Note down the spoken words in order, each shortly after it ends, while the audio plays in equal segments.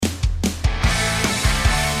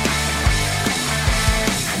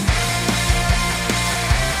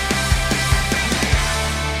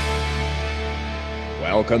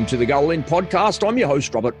Welcome to the Goal In podcast. I'm your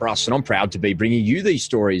host, Robert Bruss, and I'm proud to be bringing you these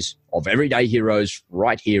stories of everyday heroes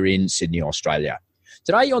right here in Sydney, Australia.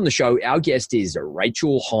 Today on the show, our guest is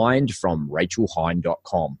Rachel Hind from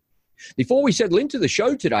rachelhind.com. Before we settle into the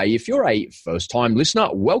show today, if you're a first-time listener,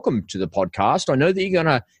 welcome to the podcast. I know that you're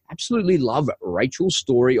going to absolutely love Rachel's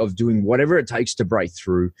story of doing whatever it takes to break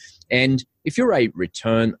through. And if you're a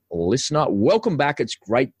return listener, welcome back. It's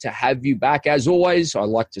great to have you back. As always, I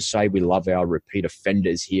like to say we love our repeat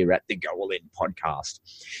offenders here at the Goal In podcast.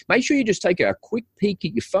 Make sure you just take a quick peek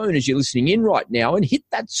at your phone as you're listening in right now and hit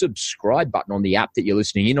that subscribe button on the app that you're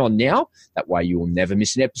listening in on now. That way you will never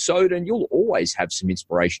miss an episode and you'll always have some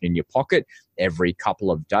inspiration in your pocket every couple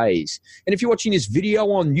of days. And if you're watching this video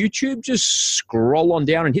on YouTube, just scroll on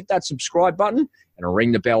down and hit that subscribe button and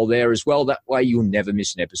ring the bell there as well. That way you'll never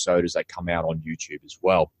miss an episode as they come out on YouTube as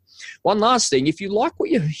well. One last thing, if you like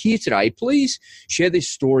what you hear today, please share this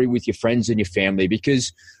story with your friends and your family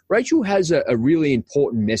because Rachel has a really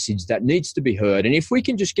important message that needs to be heard. And if we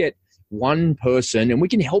can just get one person and we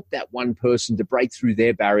can help that one person to break through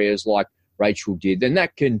their barriers like Rachel did, then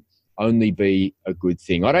that can only be a good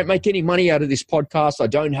thing. I don't make any money out of this podcast. I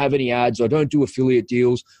don't have any ads. I don't do affiliate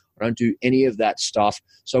deals. I don't do any of that stuff.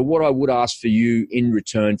 So what I would ask for you in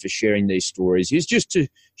return for sharing these stories is just to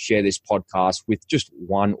share this podcast with just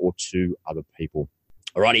one or two other people.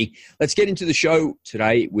 Alrighty, let's get into the show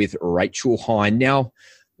today with Rachel Hind. Now,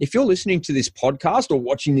 if you're listening to this podcast or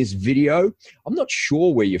watching this video, I'm not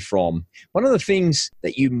sure where you're from. One of the things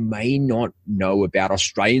that you may not know about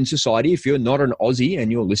Australian society, if you're not an Aussie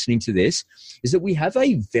and you're listening to this, is that we have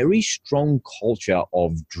a very strong culture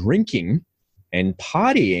of drinking and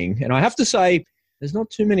partying. And I have to say, there's not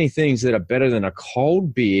too many things that are better than a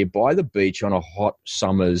cold beer by the beach on a hot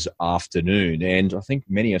summer's afternoon. And I think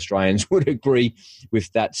many Australians would agree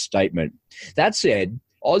with that statement. That said,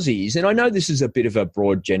 Aussies, and I know this is a bit of a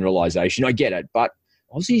broad generalization, I get it, but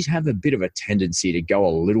Aussies have a bit of a tendency to go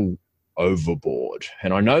a little overboard.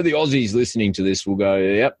 And I know the Aussies listening to this will go,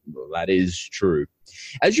 yep, that is true.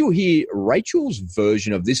 As you'll hear, Rachel's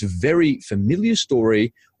version of this very familiar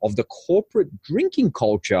story of the corporate drinking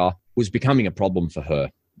culture was becoming a problem for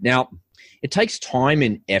her. Now, it takes time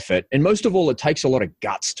and effort, and most of all, it takes a lot of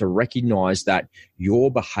guts to recognize that your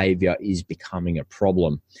behavior is becoming a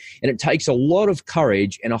problem. And it takes a lot of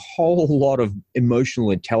courage and a whole lot of emotional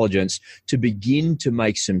intelligence to begin to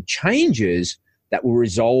make some changes that will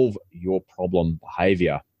resolve your problem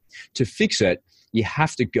behavior. To fix it, you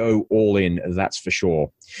have to go all in, that's for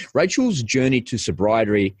sure. Rachel's journey to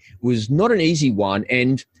sobriety was not an easy one,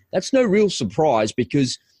 and that's no real surprise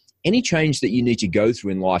because any change that you need to go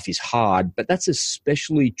through in life is hard, but that's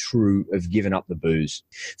especially true of giving up the booze.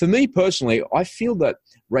 For me personally, I feel that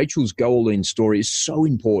Rachel's go-all-in story is so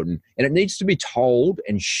important and it needs to be told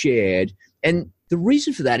and shared. And the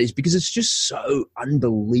reason for that is because it's just so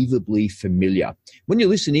unbelievably familiar. When you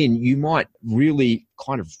listen in, you might really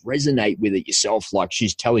kind of resonate with it yourself, like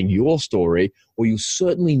she's telling your story, or you'll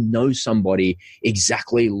certainly know somebody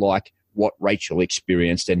exactly like what Rachel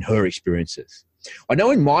experienced and her experiences. I know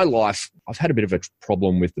in my life, I've had a bit of a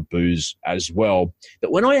problem with the booze as well.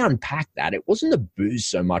 But when I unpacked that, it wasn't the booze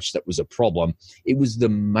so much that was a problem. It was the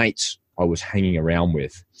mates I was hanging around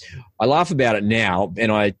with. I laugh about it now,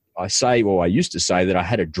 and I used to say that I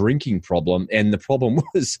had a drinking problem, and the problem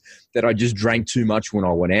was that I just drank too much when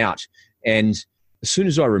I went out. And as soon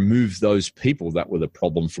as I removed those people that were the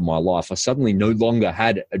problem for my life, I suddenly no longer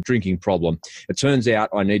had a drinking problem. It turns out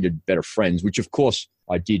I needed better friends, which of course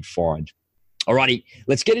I did find. Alrighty,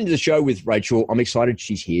 let's get into the show with Rachel. I'm excited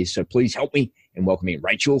she's here, so please help me in welcoming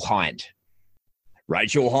Rachel Hind.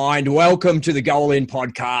 Rachel Hind, welcome to the Goal In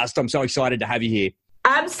podcast. I'm so excited to have you here.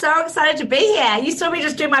 I'm so excited to be here. You saw me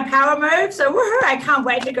just do my power move, so woohoo, I can't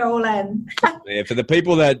wait to go all in. Yeah, for the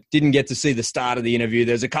people that didn't get to see the start of the interview,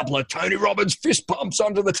 there's a couple of Tony Robbins fist pumps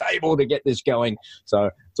onto the table to get this going. So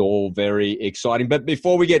it's all very exciting. But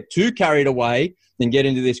before we get too carried away and get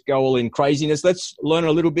into this Goal In craziness, let's learn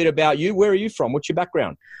a little bit about you. Where are you from? What's your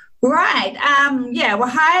background? Right. Well,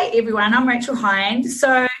 hi, everyone. I'm Rachel Hind.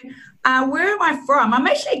 So where am I from? I'm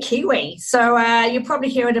actually a Kiwi. So you'll probably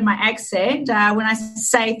hear it in my accent. When I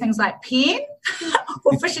say things like pen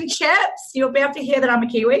or fish and chips, you'll be able to hear that I'm a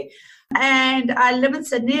Kiwi. And I live in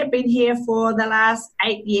Sydney. I've been here for the last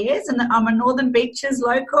 8 years, and I'm a Northern Beaches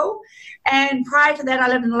local. And prior to that, I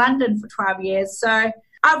lived in London for 12 years. So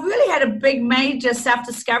I've really had a big, major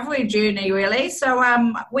self-discovery journey, really. So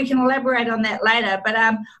we can elaborate on that later. But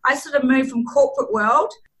I sort of moved from corporate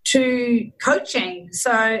world to coaching.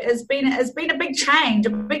 So it's been a big change, a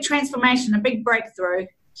big transformation, a big breakthrough.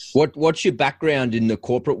 What's your background in the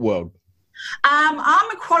corporate world? I'm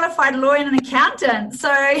a qualified lawyer and an accountant, so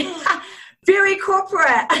very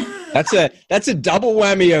corporate. That's a double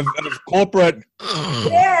whammy of corporate.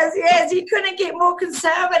 Yes. You couldn't get more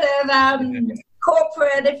conservative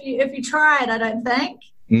corporate if you tried, I don't think.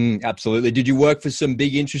 Absolutely. Did you work for some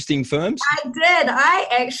big, interesting firms? I did. I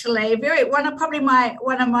actually one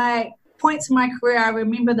of my points in my career I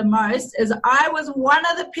remember the most is I was one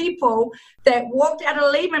of the people that walked out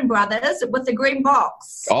of Lehman Brothers with the green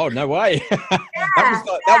box. Oh, no way.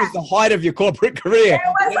 That was the height of your corporate career. It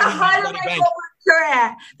was the height of my corporate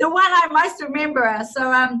career. The one I most remember. So,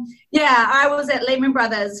 I was at Lehman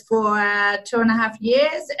Brothers for 2.5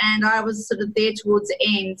 years, and I was sort of there towards the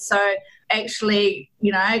end. So actually,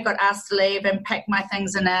 got asked to leave and pack my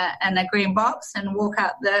things in a green box and walk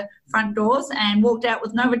out the front doors, and walked out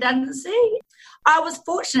with no redundancy. I was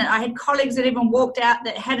fortunate. I had colleagues that even walked out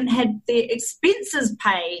that hadn't had their expenses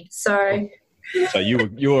paid. So you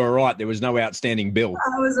were all right. There was no outstanding bill.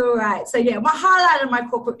 I was all right. So my highlight of my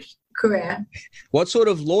corporate career. What sort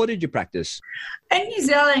of law did you practice? In New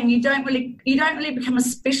Zealand, you don't really become a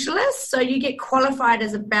specialist, so you get qualified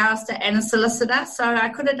as a barrister and a solicitor. So I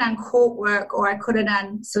could have done court work, or I could have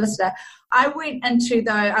done solicitor. I went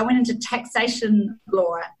into taxation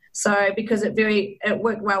law, so because it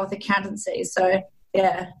worked well with accountancy. So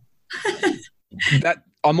yeah.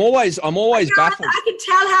 I'm always baffled. I can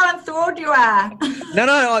tell how enthralled you are.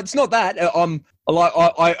 No, it's not that.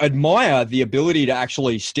 I admire the ability to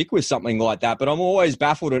actually stick with something like that, but I'm always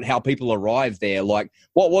baffled at how people arrive there. Like,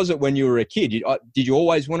 what was it when you were a kid? Did you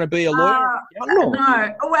always want to be a lawyer?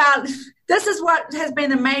 No. Well, this is what has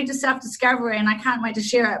been the major self-discovery, and I can't wait to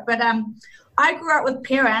share it. But I grew up with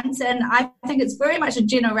parents, and I think it's very much a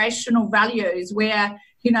generational values where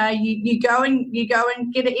you go and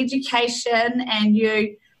get an education,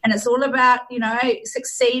 and it's all about,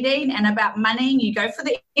 succeeding and about money. And you go for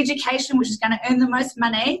the education, which is going to earn the most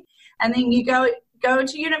money. And then you go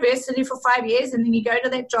to university for 5 years, and then you go to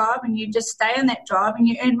that job and you just stay in that job and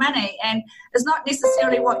you earn money. And it's not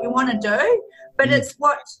necessarily what you want to do, but it's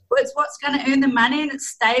what's going to earn the money, and it's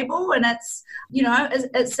stable, and it's,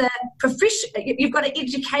 it's a profession. You've got an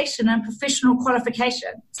education and professional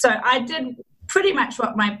qualification. So I did pretty much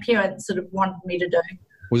what my parents sort of wanted me to do.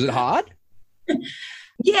 Was it hard?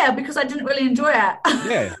 Yeah, because I didn't really enjoy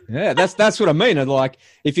it. Yeah, that's what I mean. And like,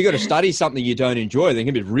 if you got to study something you don't enjoy, then it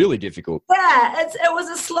can be really difficult. Yeah, it was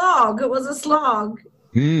a slog.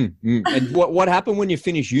 And what happened when you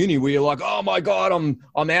finished uni? Were you like, oh my God,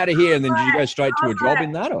 I'm out of here, and then did you go straight to a job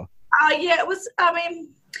in that? Or? Yeah, it was. I mean,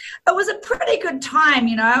 it was a pretty good time.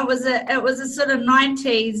 It was a sort of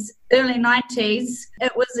 90s, early 90s.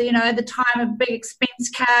 It was the time of big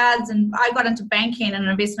expense cards, and I got into banking and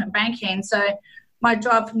investment banking. So my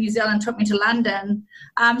job from New Zealand took me to London.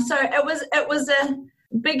 So it was a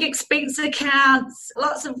big expense accounts,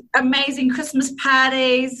 lots of amazing Christmas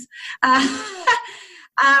parties.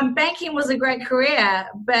 Banking was a great career,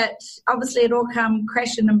 but obviously it all come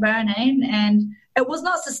crashing and burning, and it was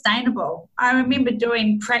not sustainable. I remember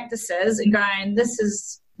doing practices and going, this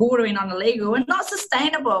is bordering on illegal and not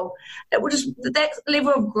sustainable. It was just that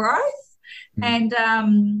level of growth and,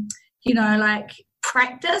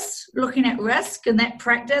 practice, looking at risk, and that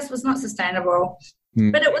practice was not sustainable.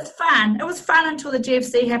 But it was fun. It was fun until the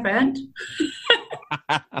GFC happened.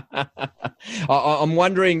 I'm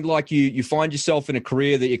wondering, like, you find yourself in a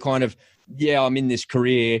career that you kind of, I'm in this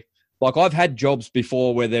career. Like, I've had jobs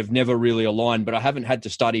before where they've never really aligned, but I haven't had to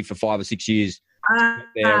study for 5 or 6 years.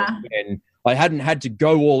 And I hadn't had to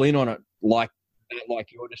go all in on it like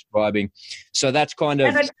you're describing. So that's kind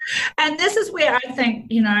of... And this is where I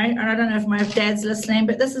think, and I don't know if my dad's listening,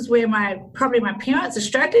 but this is where probably my parents are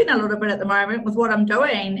struggling a little bit at the moment with what I'm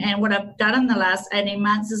doing and what I've done in the last 18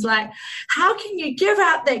 months is like, how can you give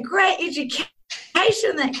out that great education,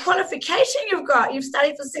 that qualification you've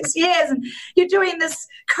studied for 6 years, and you're doing this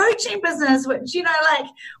coaching business, which,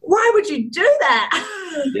 why would you do that?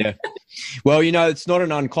 Yeah. Well, it's not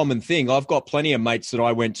an uncommon thing. I've got plenty of mates that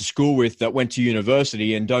I went to school with that went to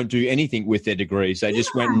university and don't do anything with their degrees. They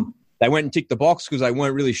just went and ticked the box because they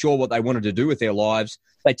weren't really sure what they wanted to do with their lives.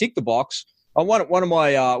 They ticked the box. One of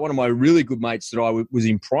my really good mates that I was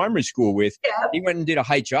in primary school with, he went and did a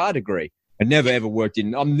HR degree. I never ever worked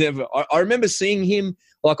in. I remember seeing him,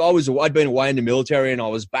 like I'd been away in the military and I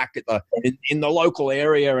was back at in the local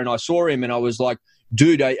area, and I saw him and I was like,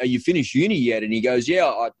 dude, are you finished uni yet? And he goes,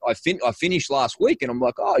 yeah, I finished last week. And I'm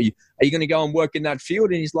like, oh, are you going to go and work in that field?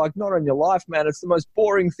 And he's like, not on your life, man. It's the most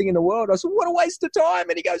boring thing in the world. I said, what a waste of time.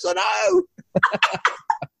 And he goes, I know.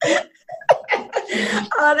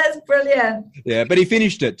 Oh, that's brilliant. Yeah, but he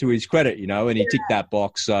finished it to his credit, and he ticked that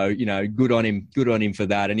box. So, good on him for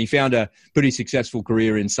that. And he found a pretty successful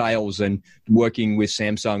career in sales and working with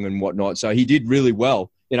Samsung and whatnot. So he did really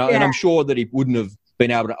well, and I'm sure that he wouldn't have been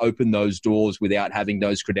able to open those doors without having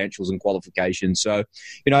those credentials and qualifications. So,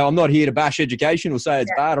 I'm not here to bash education or say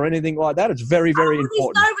it's bad or anything like that. It's very, very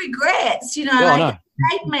important. There's no regrets, it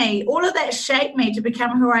shaped me. All of that shaped me to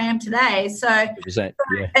become who I am today. So 100%,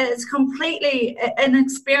 it's completely an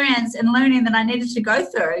experience and learning that I needed to go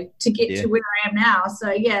through to get to where I am now.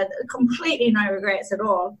 So, completely no regrets at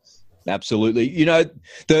all. Absolutely.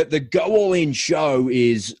 The Go All In show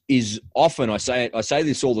is often, I say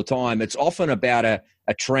this all the time, it's often about a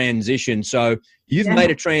transition. So you've made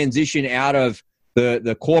a transition out of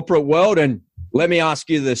the corporate world, and let me ask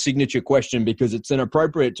you the signature question because it's an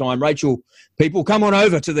appropriate time. Rachel, people come on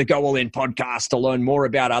over to the Go All In podcast to learn more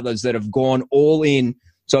about others that have gone all in.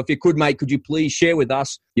 So if you could, mate, could you please share with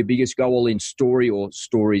us your biggest Go All In story or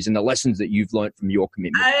stories and the lessons that you've learned from your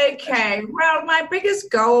commitment? Okay. Well, my biggest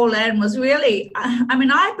Go All In was really,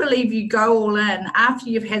 I believe you go all in after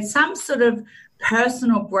you've had some sort of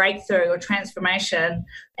personal breakthrough or transformation.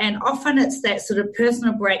 And often it's that sort of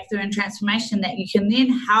personal breakthrough and transformation that you can then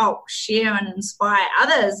help share and inspire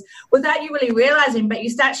others without you really realizing, but you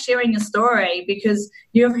start sharing your story because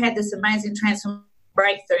you've had this amazing transformation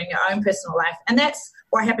breakthrough in your own personal life. And that's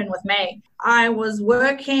what happened with me. I was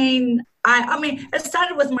working, it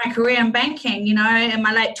started with my career in banking, in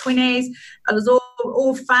my late 20s. It was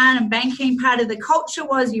all fun, and banking, part of the culture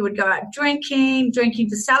was you would go out drinking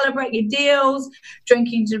to celebrate your deals,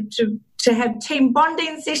 drinking to have team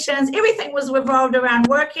bonding sessions. Everything was revolved around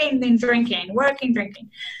working, then drinking.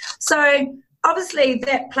 So obviously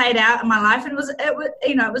that played out in my life, and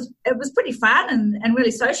it was pretty fun and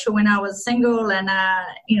really social when I was single, and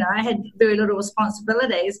I had very little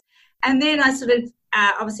responsibilities. And then I sort of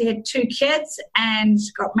obviously had 2 kids and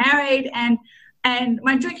got married, and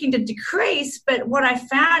my drinking did decrease. But what I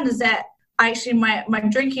found is that actually my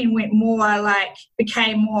drinking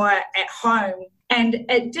became more at home, and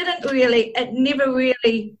it never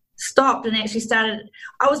really stopped and actually started.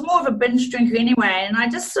 I was more of a binge drinker anyway, and I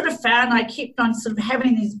just sort of found I kept on sort of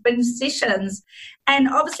having these binge sessions. And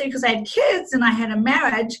obviously because I had kids and I had a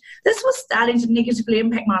marriage, this was starting to negatively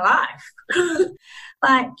impact my life.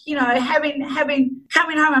 Having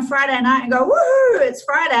coming home on Friday night and go, woohoo, it's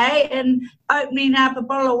Friday, and opening up a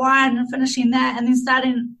bottle of wine and finishing that, and then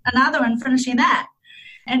starting another and finishing that.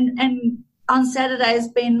 And on Saturdays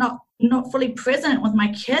being not fully present with my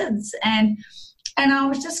kids, and I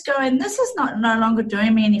was just going, this is no longer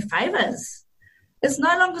doing me any favors. It's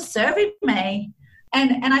no longer serving me.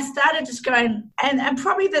 And I started just going, and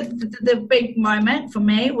probably the big moment for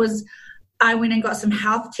me was I went and got some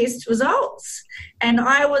health test results. And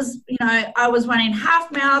I was running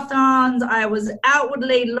half marathons. I was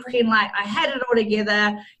outwardly looking like I had it all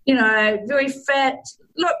together, very fit,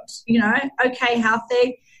 looked, okay,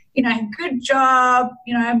 healthy. Good job,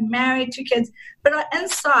 married, 2 kids. But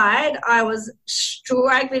inside, I was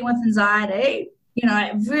struggling with anxiety,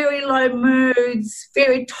 very low moods,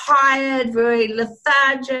 very tired, very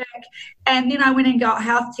lethargic. And then I went and got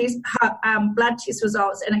blood test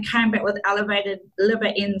results, and it came back with elevated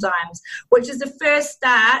liver enzymes, which is the first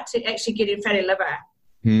start to actually getting fatty liver.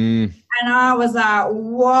 And I was like,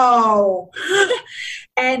 whoa.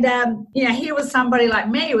 And, here was somebody like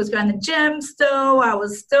me who was going to the gym still. I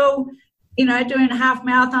was still, doing half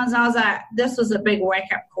marathons. And I was like, this was a big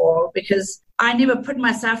wake-up call, because I never put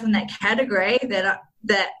myself in that category that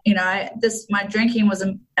my drinking was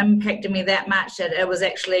impacting me that much that it was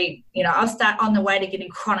actually, I'll start on the way to getting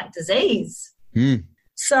chronic disease.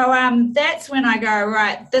 So that's when I go,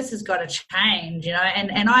 right, this has got to change,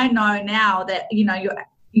 and I know now that,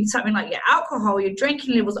 something like your alcohol, your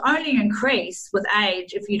drinking levels only increase with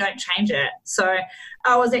age if you don't change it. So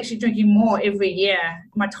I was actually drinking more every year.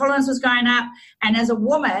 My tolerance was going up. And as a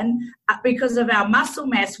woman, because of our muscle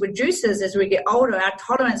mass reduces as we get older, our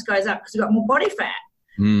tolerance goes up because we've got more body fat.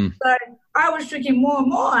 So I was drinking more and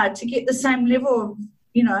more to get the same level of,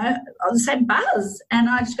 the same buzz. And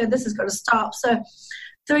I just go, this has got to stop. So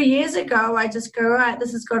 3 years ago, I just go, right,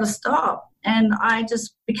 this has got to stop. And I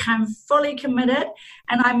just became fully committed,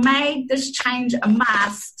 and I made this change a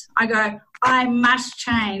must. I go, I must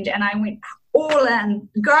change. And I went all in,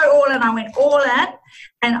 I went all in,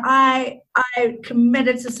 and I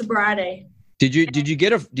committed to sobriety. Did you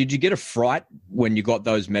get a fright when you got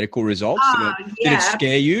those medical results? Did it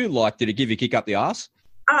scare you? Did it give you a kick up the arse?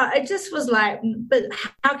 It just was like, but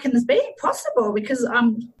how can this be possible? Because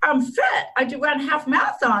I'm fit. I do run half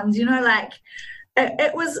marathons,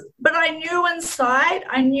 it was, but I knew inside,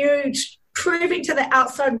 proving to the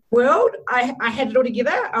outside world I had it all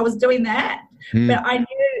together. I was doing that. But I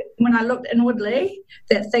knew when I looked inwardly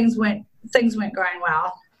that things weren't going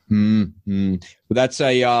well. Well, that's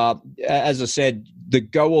as I said, the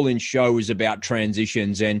Go All In show is about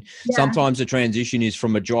transitions, and sometimes the transition is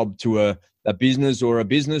from a job to a business, or a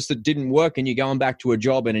business that didn't work and you're going back to a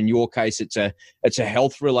job. And in your case, it's a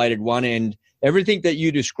health related one. And everything that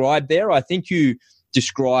you described there, I think you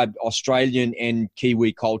described Australian and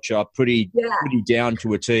Kiwi culture pretty down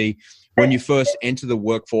to a T when you first enter the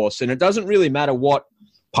workforce. And it doesn't really matter what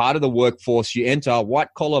part of the workforce you enter,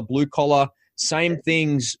 white collar, blue collar, same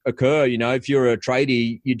things occur. You know, if you're a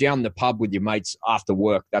tradie, you're down the pub with your mates after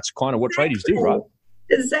work. That's kind of what tradies do, right?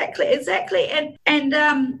 Exactly. And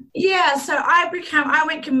so I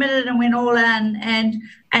went committed and went all in,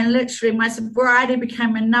 and literally my sobriety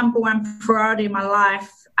became a number one priority in my life,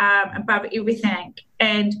 above everything.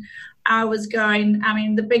 And I was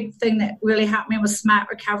the big thing that really helped me was Smart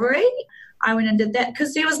Recovery. I went and did that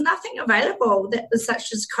because there was nothing available that was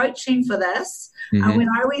such as coaching for this when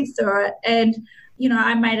I went through it. And, you know,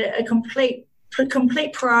 I made it a complete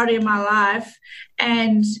priority in my life.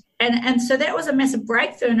 And so that was a massive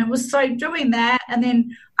breakthrough. And it was so doing that. And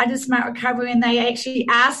then I did Smart Recovery, and they actually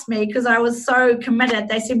asked me, because I was so committed,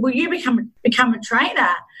 they said, will you become a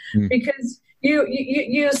trainer? Because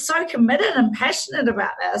you're so committed and passionate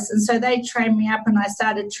about this. And so they trained me up, and I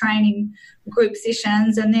started training group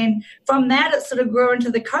sessions. And then from that, it sort of grew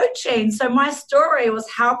into the coaching. So my story was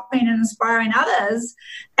helping and inspiring others.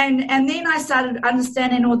 And then I started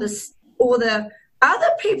understanding all the other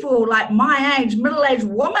people like my age, middle-aged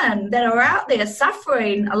women that are out there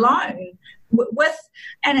suffering alone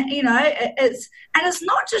it's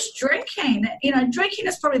not just drinking. You know, drinking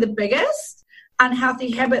is probably the biggest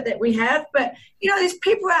unhealthy habit that we have, but you know, there's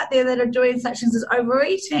people out there that are doing such things as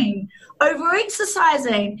overeating,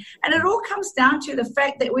 over-exercising, and it all comes down to the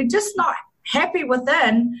fact that we're just not happy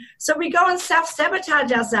within, so we go and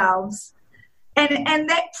self-sabotage ourselves. And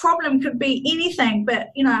that problem could be anything, but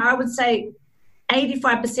you know, I would say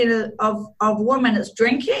 85% of women is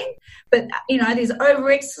drinking, but you know, there's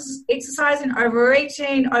over-exercising,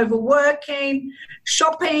 overeating, overworking,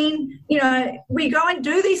 shopping. You know, we go and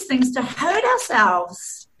do these things to hurt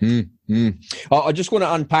ourselves. I just want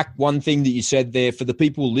to unpack one thing that you said there for the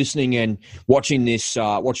people listening and watching this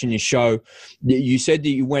show. You said that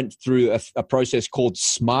you went through a process called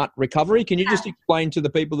Smart Recovery. Can you just explain to the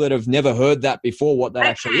people that have never heard that before what that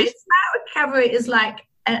actually is? Smart Recovery is like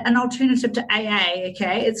an alternative to AA,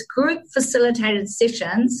 okay? It's group facilitated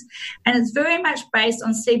sessions, and it's very much based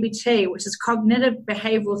on CBT, which is cognitive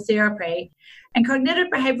behavioral therapy. And cognitive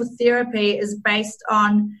behavioral therapy is based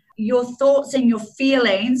on your thoughts and your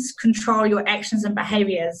feelings control your actions and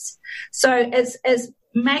behaviors. So it's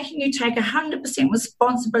making you take 100%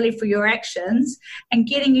 responsibility for your actions and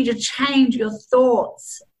getting you to change your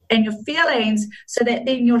thoughts and your feelings so that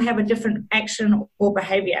then you'll have a different action or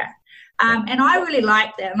behavior. And I really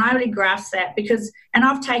like that, and I really grasp that and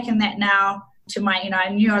I've taken that now to my,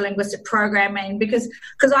 neuro-linguistic programming because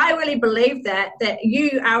I really believe that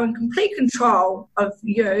you are in complete control of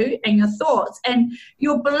you and your thoughts, and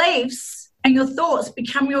your beliefs and your thoughts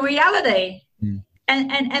become your reality.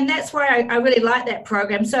 And that's why I really like that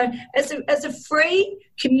program. So it's a free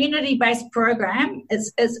community-based program.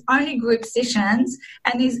 It's only group sessions,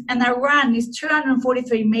 and they run these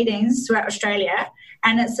 243 meetings throughout Australia,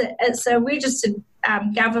 and it's a registered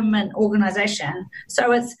government organisation.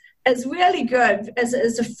 So it's really good.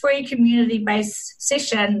 It's a free community-based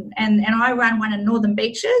session, and I run one in Northern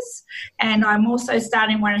Beaches, and I'm also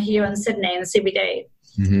starting one here in Sydney in the CBD.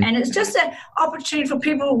 And it's just an opportunity for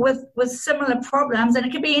people with similar problems, and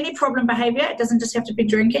it can be any problem behaviour. It doesn't just have to be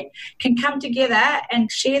drinking. Can come together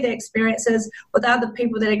and share their experiences with other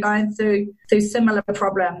people that are going through similar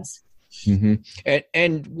problems.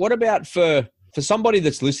 And what about for somebody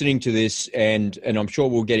that's listening to this, and I'm sure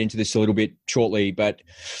we'll get into this a little bit shortly, but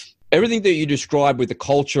everything that you described with the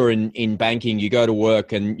culture in banking, you go to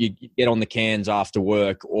work and you get on the cans after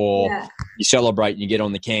work, or you celebrate and you get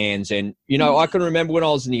on the cans. And, I can remember when I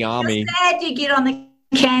was in the army. You're sad you get on the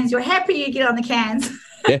cans. You're happy you get on the cans.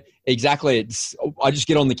 Yeah, exactly. I just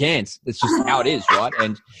get on the cans. That's just how it is, right?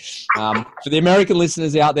 And for the American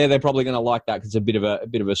listeners out there, they're probably going to like that because it's a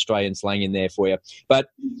bit of Australian slang in there for you. But,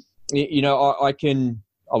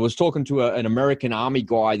 I was talking to an American Army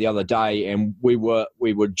guy the other day, and we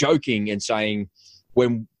were joking and saying,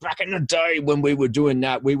 when back in the day when we were doing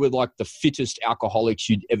that, we were like the fittest alcoholics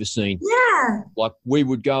you'd ever seen. Yeah. Like we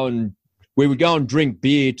would go and drink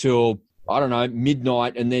beer till I don't know,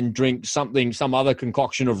 midnight, and then drink some other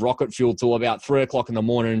concoction of rocket fuel till about 3 o'clock in the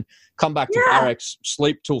morning, come back to barracks,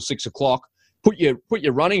 sleep till 6 o'clock, put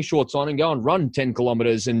your running shorts on and go and run 10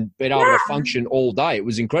 kilometers and be able to function all day. It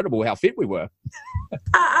was incredible how fit we were.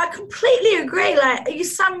 I completely agree. Like, for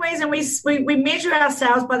some reason, we measure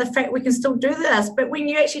ourselves by the fact we can still do this. But when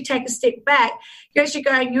you actually take a step back, you're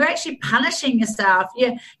actually punishing yourself.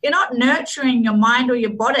 You're not nurturing your mind or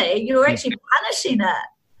your body. You're actually punishing it.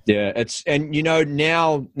 Yeah,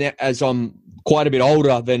 now as I'm quite a bit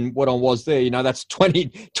older than what I was there, that's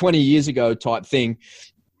 20 years ago type thing.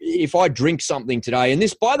 If I drink something today, and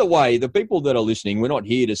this, by the way, the people that are listening, we're not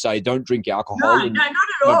here to say don't drink alcohol. No, not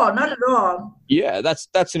at all. Not at all. Yeah,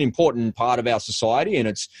 that's an important part of our society, and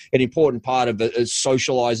it's an important part of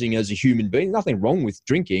socializing as a human being. Nothing wrong with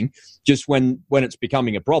drinking, just when it's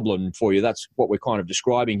becoming a problem for you. That's what we're kind of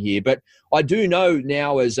describing here. But I do know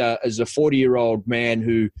now, as a 40-year-old man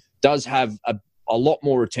who does have a lot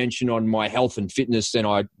more attention on my health and fitness than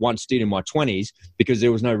I once did in my 20s, because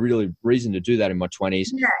there was no really reason to do that in my 20s.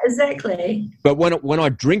 Yeah, exactly. But when I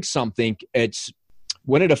drink something,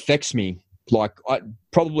 when it affects me, like I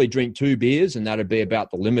probably drink 2 beers and that'd be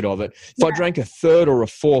about the limit of it. If I drank a third or a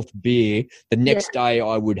fourth beer, the next day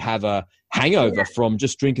I would have a hangover from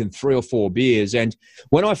just drinking 3 or 4 beers. And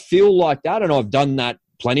when I feel like that, and I've done that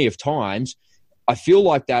plenty of times, I feel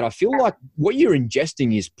like what you're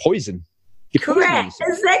ingesting is poison. Correct.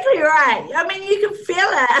 Exactly right. I mean, you can feel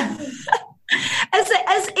it. As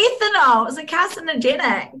ethanol, it's a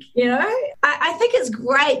carcinogenic, I think it's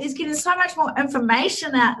great. There's getting so much more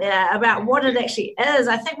information out there about what it actually is.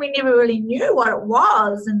 I think we never really knew what it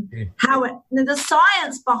was and the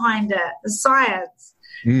science behind it, the science.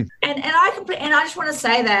 And I just want to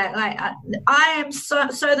say that, like, I am so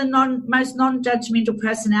the most non-judgmental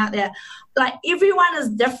person out there. Like, everyone is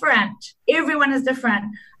different. Everyone is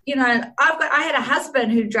different. I had a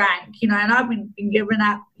husband who drank, and I've been given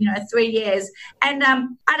up, 3 years. And I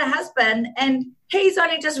had a husband, and he's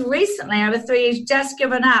only just recently, over 3 years, just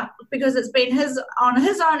given up because it's been on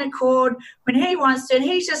his own accord when he wants to. And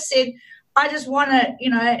he just said, I just want to,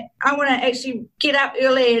 I want to actually get up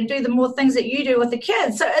early and do the more things that you do with the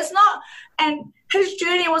kids. So it's not, and his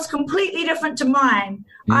journey was completely different to mine.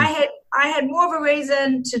 I had more of a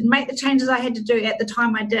reason to make the changes I had to do at the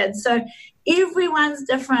time I did. So everyone's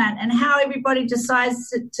different, and how everybody decides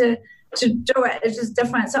to do it is just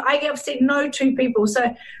different. So I get upset no two people.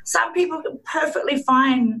 So some people can perfectly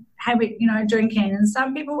fine having, drinking, and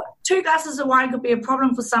some people, 2 glasses of wine could be a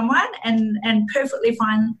problem for someone and perfectly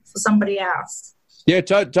fine for somebody else. Yeah,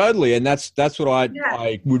 totally. And that's what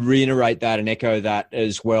I would reiterate that and echo that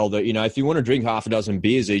as well, that, if you want to drink half a dozen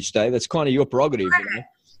beers each day, that's kind of your prerogative.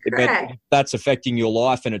 But if that's affecting your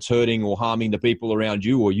life and it's hurting or harming the people around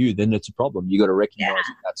you or you, then it's a problem. You got to recognize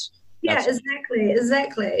that's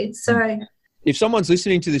exactly. So if someone's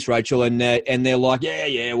listening to this, Rachel, and they're like,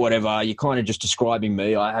 yeah, whatever, you're kind of just describing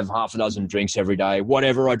me. I have half a dozen drinks every day.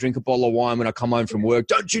 Whatever, I drink a bottle of wine when I come home from work.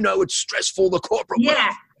 Don't you know it's stressful? The corporate world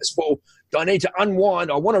is stressful. I need to unwind.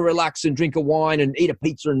 I want to relax and drink a wine and eat a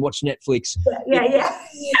pizza and watch Netflix. Yeah.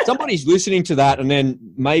 Somebody's listening to that, and then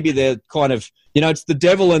maybe they're kind of, it's the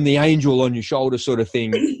devil and the angel on your shoulder sort of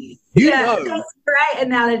thing. That's a great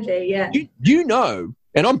analogy, yeah. You know,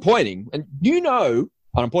 and I'm pointing, and and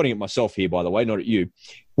I'm pointing at myself here, by the way, not at you,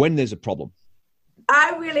 when there's a problem.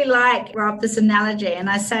 I really like, Rob, this analogy, and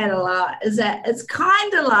I say it a lot, is that it's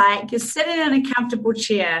kind of like you're sitting in a comfortable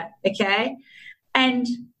chair, okay? And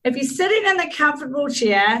if you're sitting in the comfortable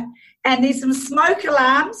chair and there's some smoke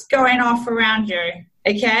alarms going off around you,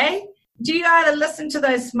 okay, do you either listen to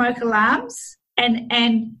those smoke alarms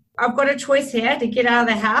and I've got a choice here to get out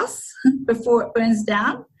of the house before it burns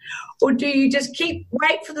down, or do you just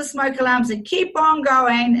wait for the smoke alarms to keep on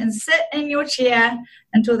going and sit in your chair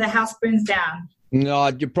until the house burns down? No,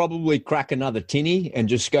 you probably crack another tinny and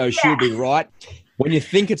just go, she'll be right. When you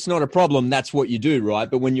think it's not a problem, that's what you do, right?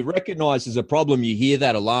 But when you recognize there's a problem, you hear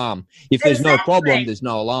that alarm. If there's no problem, there's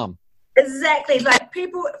no alarm. Exactly. Like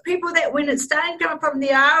people that when it's starting to become a problem,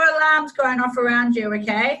 there are alarms going off around you,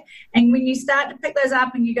 okay? And when you start to pick those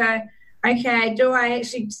up and you go, okay, do I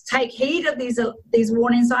actually take heed of these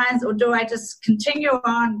warning signs, or do I just continue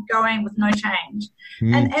on going with no change?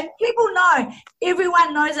 And people know.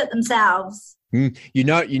 Everyone knows it themselves. You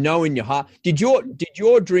know in your heart. Did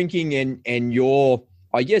your drinking and your,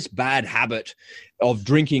 I guess, bad habit of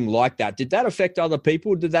drinking like that, did that affect other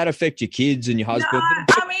people? Did that affect your kids and your husband? No,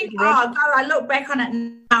 I mean, I look back on it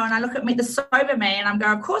now and I look at the sober me and I'm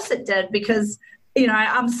going, of course it did, because,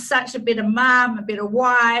 I'm such a better mum, a better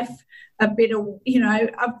wife, a better,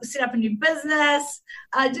 I've set up a new business.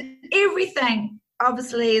 I did everything.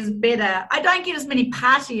 obviously is better. I don't get as many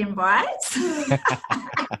party invites,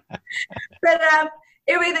 but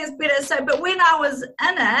everything's better. So, but when I was in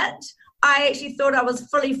it, I actually thought I was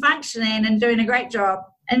fully functioning and doing a great job.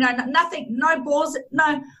 And no balls,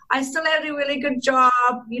 I still had a really good job.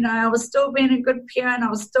 I was still being a good parent. I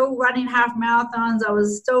was still running half marathons.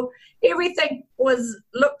 Everything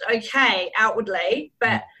looked okay outwardly,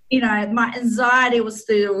 but, my anxiety was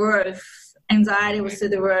through the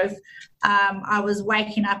roof. I was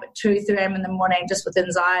waking up at 2, 3 a.m. in the morning just with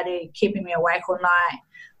anxiety, keeping me awake all night.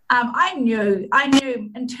 I knew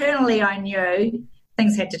internally,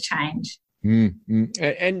 things had to change. Mm-hmm.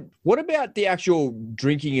 And what about the actual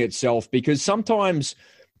drinking itself? Because sometimes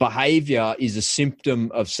behavior is a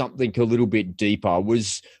symptom of something a little bit deeper.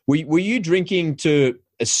 Were you drinking to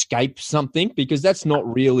escape something? Because that's not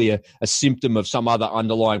really a symptom of some other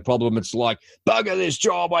underlying problem. It's like, bugger this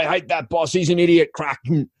job, I hate that boss, he's an idiot, crack,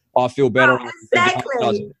 I feel better. Oh,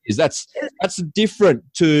 exactly. That's different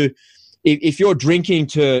to if you're drinking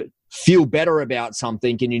to feel better about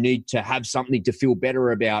something and you need to have something to feel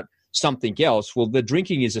better about something else. Well, the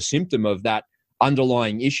drinking is a symptom of that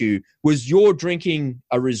underlying issue. Was your drinking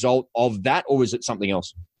a result of that, or was it something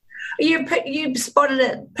else? You spotted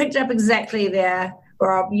it, picked it up exactly there,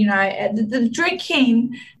 Rob. The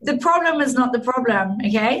drinking, the problem is not the problem,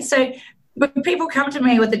 okay? So when people come to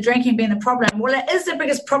me with the drinking being the problem, well, it is the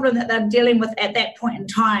biggest problem that they're dealing with at that point in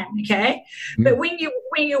time, okay? Mm. But when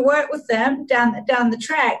you work with them down the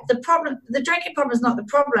track, the drinking problem is not the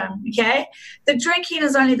problem, okay? The drinking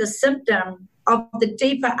is only the symptom of the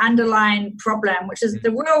deeper underlying problem, which is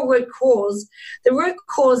the real root cause. The root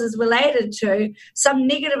cause is related to some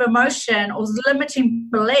negative emotion or limiting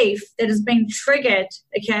belief that has been triggered,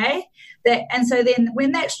 okay? And so then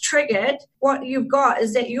when that's triggered, what you've got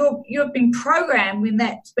is that you've been programmed. When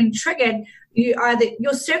that's been triggered,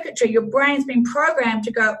 your circuitry, your brain's been programmed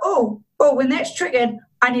to go, oh, when that's triggered,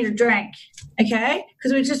 I need a drink, okay?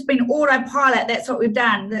 Because we've just been autopilot. That's what we've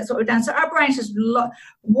done. So our brain's just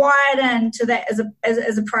wired into that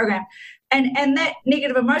as a program. And that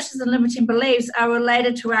negative emotions and limiting beliefs are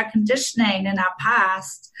related to our conditioning in our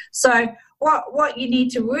past. So what you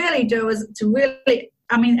need to really do is to really,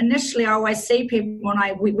 initially I always see people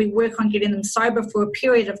when we work on getting them sober for a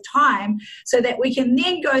period of time so that we can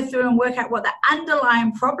then go through and work out what the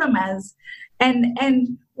underlying problem is.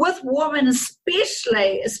 And with women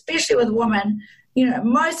especially with women,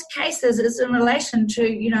 most cases it's in relation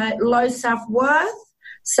to, low self-worth,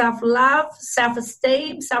 self-love,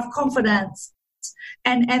 self-esteem, self-confidence.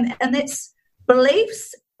 And that's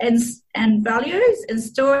beliefs and values and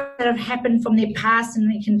stories that have happened from their past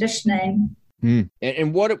and their conditioning. Mm.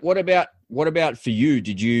 And what about for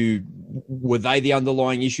you? Were they the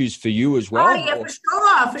underlying issues for you as well? Oh yeah,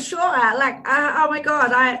 for sure. Like, oh my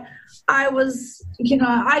God, I was,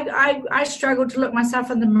 I struggled to look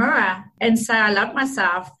myself in the mirror and say I love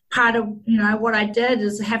myself. Part of, what I did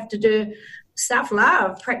is have to do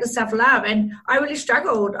self-love, practice self-love. And I really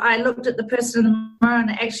struggled. I looked at the person in the mirror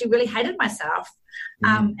and I actually really hated myself.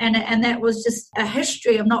 Mm. And that was just a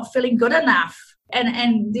history of not feeling good enough.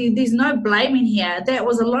 And there's no blaming here. That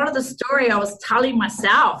was a lot of the story I was telling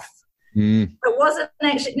myself. Mm. It wasn't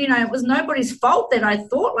actually, it was nobody's fault that I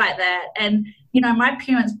thought like that. And, my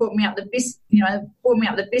parents brought me up the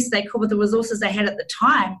best they could with the resources they had at the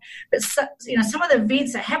time. But, some of the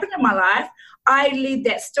events that happened in my life, I led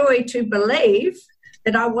that story to believe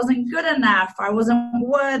that I wasn't good enough, I wasn't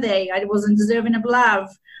worthy, I wasn't deserving of love.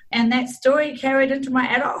 And that story carried into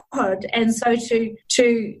my adulthood. And so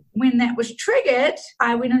to when that was triggered,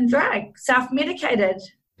 I went and drank, self-medicated.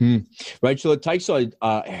 Rachel, it takes a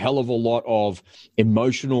hell of a lot of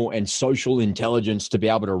emotional and social intelligence to be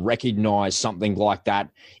able to recognize something like that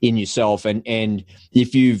in yourself. And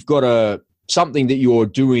if you've got something that you're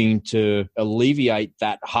doing to alleviate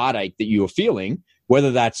that heartache that you're feeling,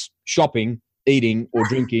 whether that's shopping, eating or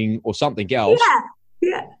drinking or something else,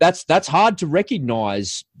 yeah. That's hard to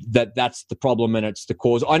recognize that's the problem and it's the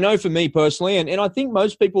cause. I know for me personally, and I think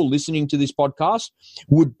most people listening to this podcast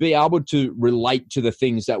would be able to relate to the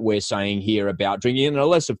things that we're saying here about drinking. And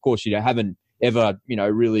unless, of course, you haven't ever,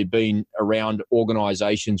 really been around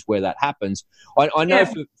organizations where that happens. I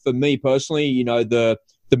know for me personally, the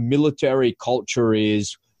military culture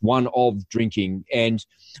is one of drinking. And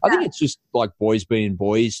I think it's just like boys being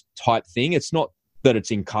boys type thing. It's not that it's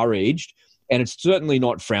encouraged. And it's certainly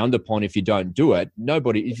not frowned upon if you don't do it.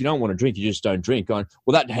 If you don't want to drink, you just don't drink. Well,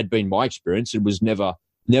 that had been my experience. It was never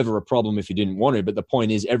a problem if you didn't want to. But the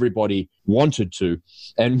point is, everybody wanted to.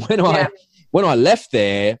 And when I left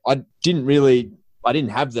there, I didn't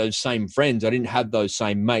have those same friends. I didn't have those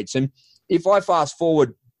same mates. And if I fast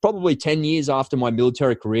forward probably 10 years after my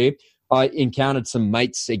military career, I encountered some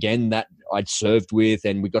mates again that I'd served with,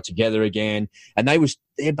 and we got together again, and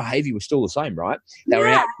their behavior was still the same, right? They were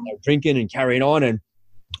out drinking and carrying on, and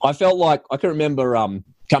I felt like I can remember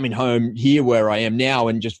coming home here where I am now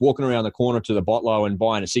and just walking around the corner to the Botlow and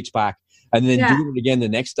buying a six-pack and then doing it again the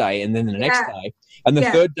next day and then the next day. And the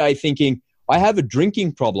third day thinking, I have a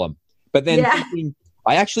drinking problem. But then thinking,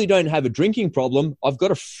 I actually don't have a drinking problem. I've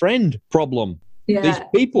got a friend problem. Yeah. These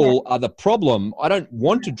people are the problem. I don't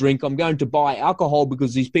want to drink. I'm going to buy alcohol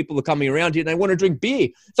because these people are coming around here and they want to drink beer.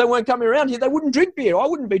 If they weren't coming around here, they wouldn't drink beer. I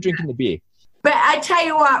wouldn't be drinking the beer. But I tell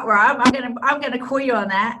you what, Rob, I'm gonna call you on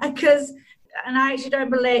that because, and I actually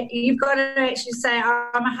don't believe you've got to actually say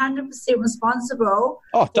I'm 100% responsible.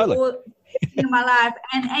 Oh, totally. For in my life,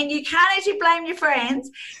 and you can't actually blame your friends.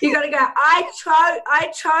 You got to go.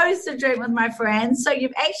 I chose to drink with my friends, so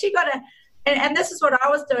you've actually got to. And this is what I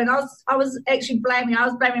was doing. I was actually blaming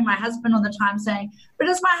my husband all the time, saying, but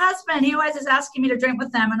it's my husband. He always is asking me to drink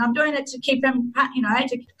with him, and I'm doing it to keep him,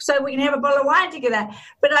 so we can have a bottle of wine together.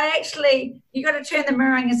 But you got to turn the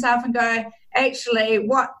mirror on yourself and go, actually,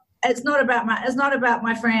 it's not about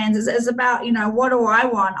my friends. It's about, what do I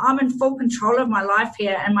want? I'm in full control of my life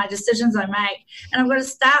here and my decisions I make. And I've got to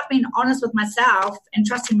start being honest with myself and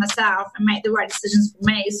trusting myself and make the right decisions for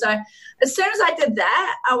me. So as soon as I did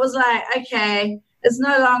that, I was like, okay, it's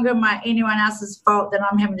no longer anyone else's fault that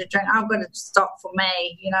I'm having to drink. I've got to stop for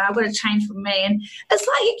me. I've got to change for me. And it's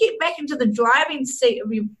like you get back into the driving seat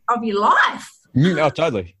of your life. Oh,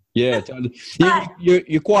 totally. Yeah, totally.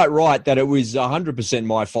 You're quite right that it was 100%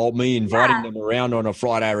 my fault, me inviting them around on a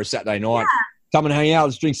Friday or a Saturday night. Come and hang out,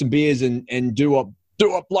 let's drink some beers and do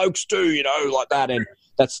what blokes do, like that. And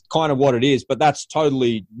that's kind of what it is, but that's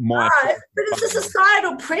totally my fault. But it's a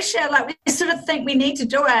societal pressure. Like, we sort of think we need to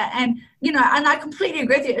do it. And, and I completely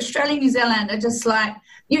agree with you. Australia and New Zealand are just like,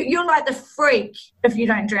 you're like the freak if you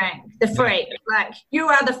don't drink. The freak. Like, you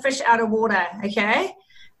are the fish out of water, okay?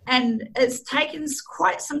 And it's taken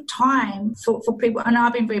quite some time for people, and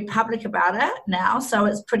I've been very public about it now, so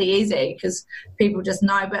it's pretty easy because people just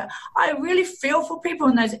know. But I really feel for people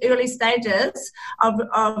in those early stages of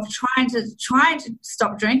trying to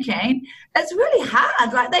stop drinking. It's really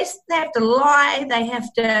hard. Like they have to lie, they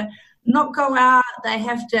have to not go out, they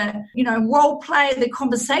have to, role play the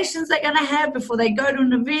conversations they're going to have before they go to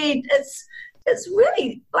an event. It's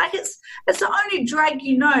really like it's the only drug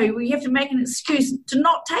where you have to make an excuse to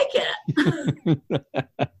not take it.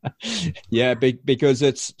 Yeah, because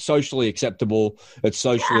it's socially acceptable. It's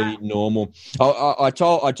socially normal. I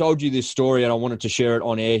told you this story, and I wanted to share it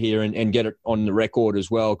on air here and get it on the record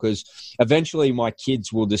as well, because eventually my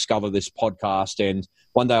kids will discover this podcast, and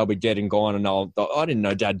one day I'll be dead and gone, and I didn't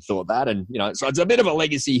know Dad thought that, and so it's a bit of a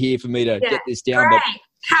legacy here for me to get this down. Great.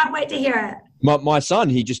 Can't wait to hear it. My son,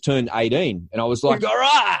 he just turned 18, and I was like, all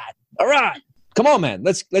right, come on, man,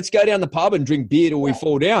 let's go down the pub and drink beer till we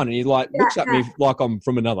fall down. And he looks at me like I'm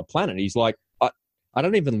from another planet. He's like, I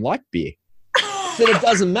don't even like beer. I said, it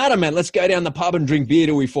doesn't matter, man. Let's go down the pub and drink beer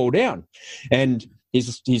till we fall down. And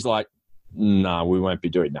he's like, no, we won't be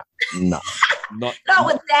doing that. No. Not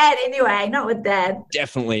with Dad anyway. Not with Dad.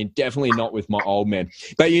 Definitely not with my old man.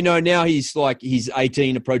 But now he's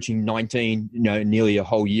 18, approaching 19. Nearly a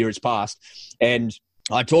whole year has passed, and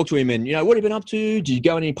I talked to him, and what have you been up to? Did you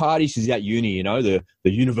go to any parties? He's at uni, the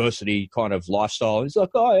university kind of lifestyle. He's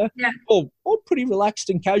like, oh yeah, all pretty relaxed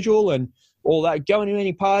and casual and all that. Going to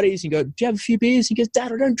any parties? And go, do you have a few beers? He goes,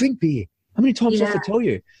 Dad, I don't drink beer. How many times do I have to tell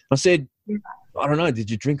you? I said, I don't know. Did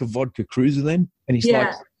you drink a vodka cruiser then? And he's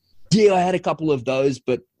like, yeah, I had a couple of those,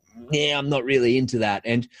 but I'm not really into that.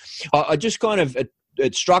 And I just kind of,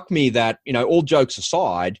 it struck me that, all jokes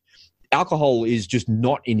aside, alcohol is just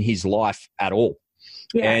not in his life at all.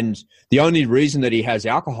 Yeah. And the only reason that he has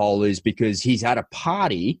alcohol is because he's at a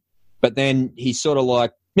party, but then he's sort of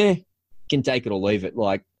like, can take it or leave it.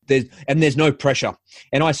 Like, there's no pressure.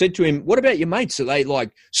 And I said to him, what about your mates? Are they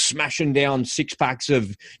smashing down 6-packs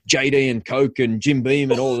of JD and Coke and Jim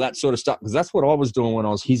Beam and all of that sort of stuff? Because that's what I was doing when I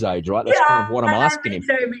was his age, right? That's kind of what I'm asking him.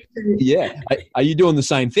 Me too. Yeah. Are you doing the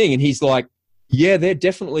same thing? And he's like, yeah, they're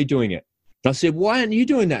definitely doing it. And I said, why aren't you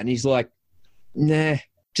doing that? And he's like, nah.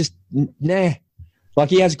 Like,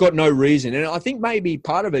 he has got no reason. And I think maybe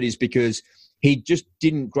part of it is because he just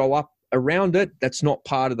didn't grow up around it. That's not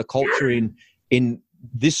part of the culture in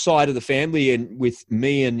this side of the family, and with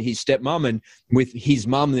me and his stepmom, and with his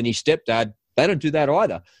mum and his stepdad, they don't do that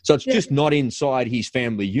either. So it's just not inside his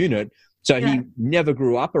family unit. So he never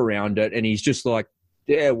grew up around it, and he's just like,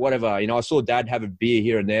 whatever. I saw Dad have a beer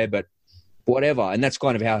here and there, but whatever. And that's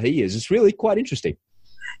kind of how he is. It's really quite interesting.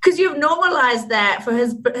 because you've normalized that for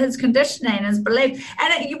his conditioning, his belief.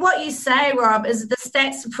 And what you say, Rob, is the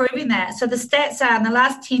stats are proving that. So the stats are in the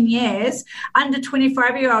last 10 years, under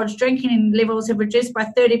 25-year-olds drinking levels have reduced by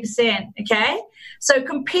 30%, okay? So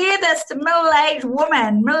compare this to middle-aged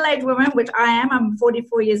women, which I am, I'm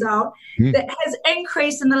 44 years old, that has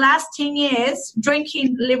increased in the last 10 years,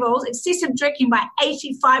 drinking levels, excessive drinking by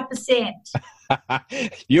 85%.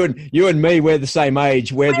 You and me, we're the same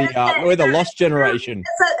age. We're the lost generation.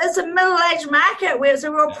 It's a middle-aged market where it's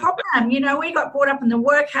a real problem. You know, we got brought up in the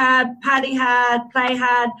work hard, party hard, play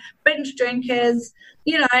hard, binge drinkers.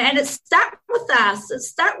 You know, and it stuck with us.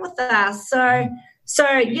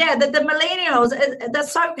 So yeah, the millennials, they're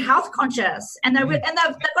so health conscious, and they've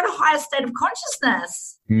got a higher state of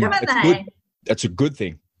consciousness, haven't they? Good. That's a good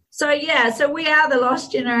thing. So we are the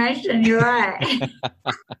lost generation. You're right.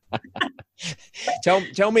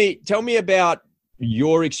 Tell me about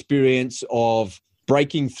your experience of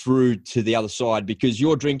breaking through to the other side, because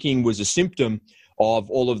your drinking was a symptom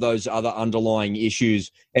of all of those other underlying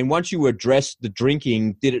issues. And once you addressed the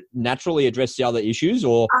drinking, did it naturally address the other issues?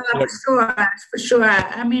 Or for sure.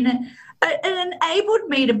 I mean, it enabled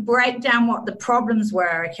me to break down what the problems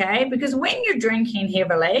were, okay? Because when you're drinking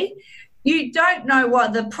heavily, you don't know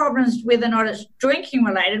what the problems, whether or not it's drinking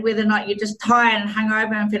related, whether or not you're just tired and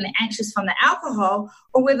hungover and feeling anxious from the alcohol,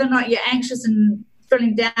 or whether or not you're anxious and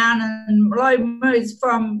feeling down and low moods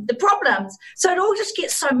from the problems. So it all just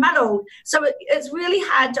gets so muddled. So it's really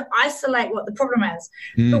hard to isolate what the problem is.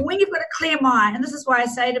 But when you've got a clear mind, and this is why I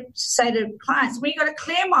say to clients, when you've got a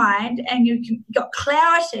clear mind and you've got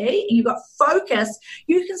clarity and you've got focus,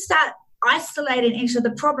 you can start isolating each of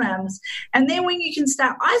the problems, and then when you can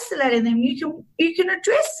start isolating them, you can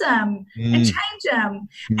address them and change them,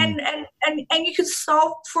 and you can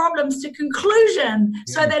solve problems to conclusion,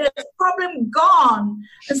 so that it's problem gone,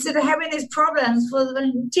 instead of having these problems for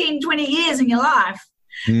 10, 20 years in your life.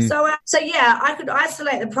 So yeah, I could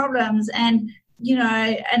isolate the problems. And you know,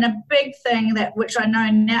 and a big thing which I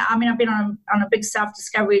know now, I mean, I've been on a big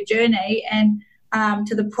self-discovery journey, and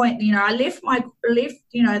to the point, you know, I left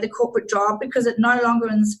the corporate job because it no longer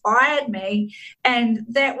inspired me, and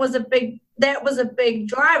that was a big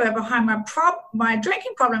driver behind my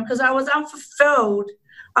drinking problem, because I was unfulfilled.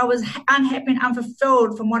 I was unhappy and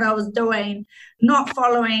unfulfilled from what I was doing, not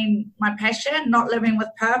following my passion, not living with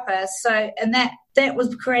purpose. So, and that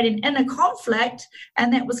was creating inner conflict,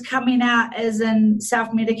 and that was coming out as in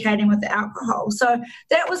self-medicating with the alcohol. So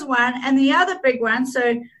that was one. And the other big one,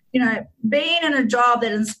 so, you know, being in a job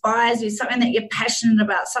that inspires you, something that you're passionate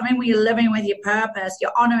about, something where you're living with your purpose,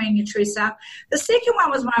 you're honoring your true self. The second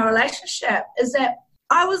one was my relationship, is that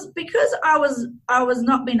I was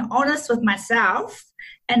not being honest with myself,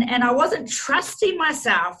 and I wasn't trusting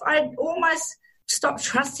myself. I almost stopped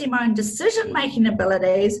trusting my own decision-making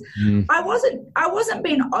abilities. I wasn't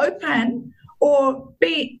being open or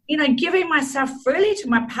giving myself freely to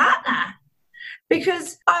my partner,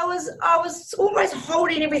 because I was almost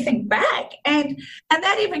holding everything back. And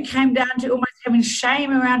that even came down to almost having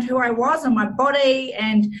shame around who I was and my body,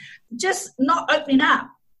 and just not opening up,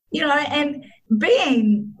 you know, and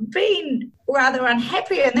being rather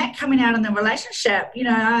unhappy, and that coming out in the relationship. You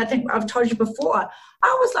know, I think I've told you before,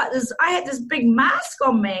 I was like this, I had this big mask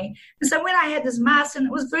on me. And so when I had this mask, and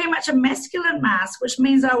it was very much a masculine mask, which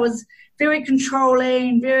means I was very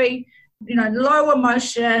controlling, very, you know, low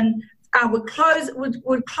emotion, would close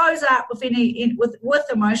up with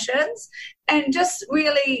emotions, and just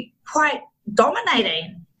really quite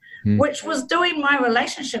dominating, which was doing my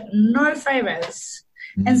relationship no favors.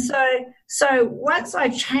 And so once I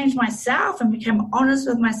changed myself and became honest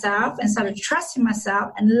with myself and started trusting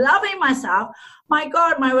myself and loving myself, my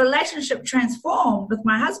God, my relationship transformed with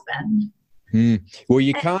my husband. Well,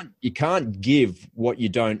 you can't give what you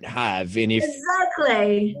don't have, and if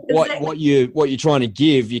exactly what you're trying to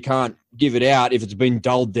give, you can't give it out if it's been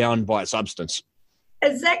dulled down by a substance.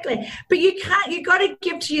 Exactly, but you got to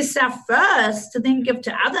give to yourself first, to then give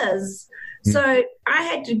to others. So I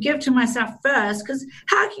had to give to myself first, because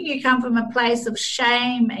how can you come from a place of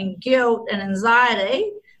shame and guilt and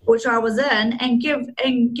anxiety, which I was in, and give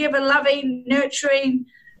a loving, nurturing,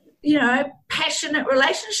 you know, passionate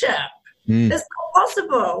relationship? It's not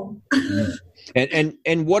possible.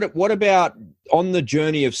 And what about on the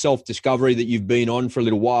journey of self-discovery that you've been on for a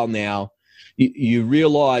little while now? You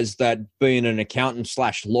realize that being an accountant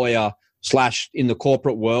 / lawyer / in the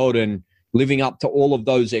corporate world and living up to all of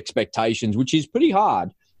those expectations, which is pretty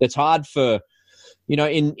hard. It's hard for, you know,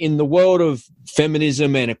 in the world of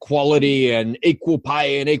feminism and equality and equal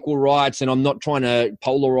pay and equal rights. And I'm not trying to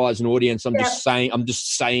polarize an audience. I'm just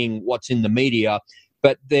saying what's in the media.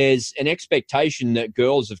 but there's an expectation that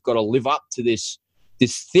girls have got to live up to this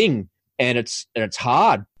thing, and it's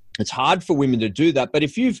hard. It's hard for women to do that. But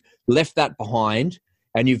if you've left that behind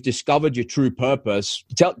and you've discovered your true purpose,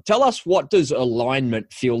 tell us, what does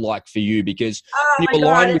alignment feel like for you? Because when you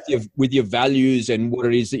align with your values and what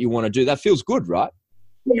it is that you want to do, that feels good, right?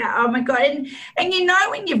 Yeah. Oh my God. And you know,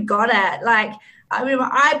 when you've got it, like, I mean,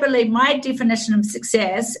 I believe my definition of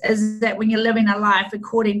success is that when you're living a life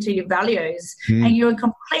according to your values and you're in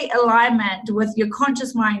complete alignment with your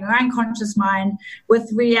conscious mind, your unconscious mind,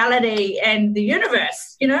 with reality and the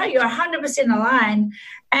universe, you know, you're 100% aligned.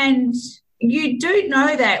 And you do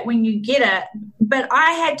know that when you get it, but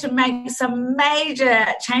I had to make some major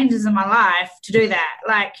changes in my life to do that.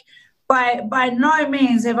 Like, by no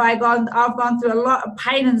means I've gone through a lot of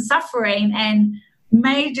pain and suffering and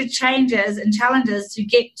major changes and challenges to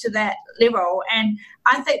get to that level. And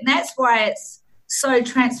I think that's why it's so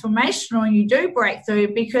transformational and you do break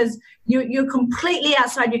through, because you're completely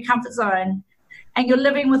outside your comfort zone and you're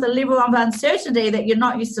living with a level of uncertainty that you're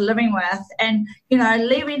not used to living with. And, you know,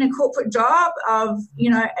 leaving a corporate job of, you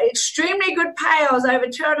know, extremely good pay. I was over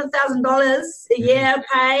 $200,000 a year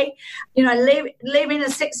pay, you know, leaving a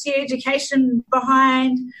 6-year education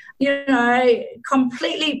behind, you know,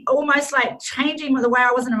 completely almost like changing the way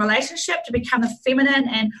I was in a relationship to become a feminine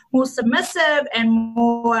and more submissive and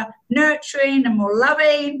more nurturing and more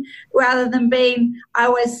loving, rather than being, I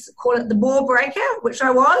always call it the ball breaker, which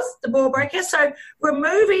I was, the ball breaker. So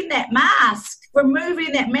removing that mask,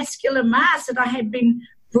 removing that masculine mask that I had been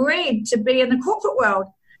bred to be in the corporate world,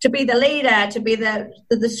 to be the leader, to be the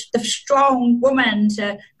strong woman,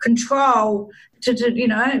 to control, to you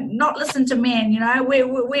know, not listen to men. You know,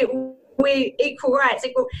 we're equal rights,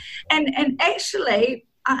 equal, and actually,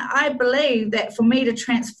 I believe that for me to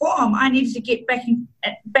transform, I needed to get back in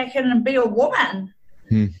and be a woman.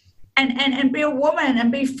 And be a woman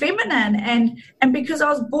and be feminine, and because I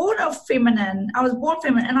was born feminine,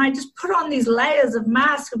 and I just put on these layers of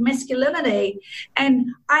mask of masculinity, and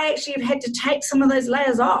I actually have had to take some of those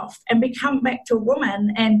layers off and become back to a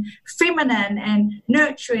woman and feminine and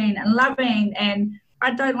nurturing and loving, and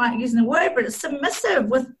I don't like using the word, but it's submissive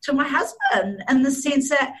to my husband, in the sense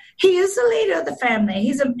that he is the leader of the family.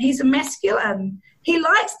 He's a masculine. He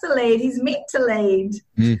likes to lead. He's meant to lead.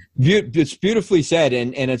 It's beautifully said,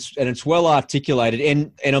 and it's well articulated.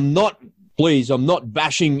 And I'm not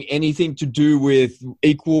bashing anything to do with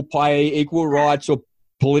equal pay, equal rights, or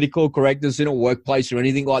political correctness in a workplace or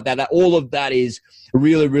anything like that. All of that is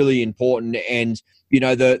really, really important. And you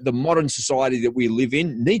know, the modern society that we live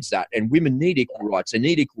in needs that, and women need equal rights. They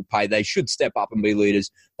need equal pay. They should step up and be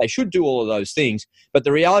leaders. They should do all of those things. But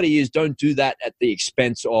the reality is, don't do that at the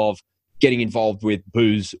expense of getting involved with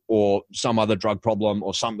booze or some other drug problem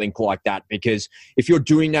or something like that. Because if you're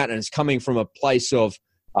doing that and it's coming from a place of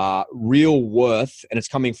real worth, and it's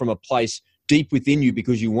coming from a place deep within you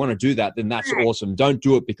because you want to do that, then that's awesome. Don't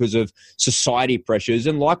do it because of society pressures.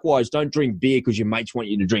 And likewise, don't drink beer because your mates want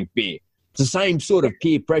you to drink beer. It's the same sort of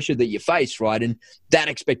peer pressure that you face, right? And that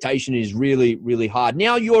expectation is really, really hard.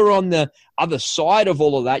 Now you're on the other side of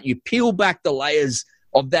all of that. You peel back the layers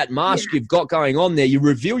of that mask you've got going on there. You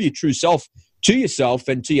reveal your true self to yourself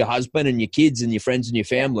and to your husband and your kids and your friends and your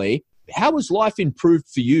family. How has life improved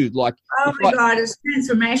for you? Like, oh my God, it's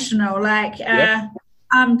transformational. Like,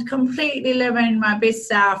 I'm completely living my best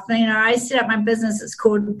self. You know, I set up my business. It's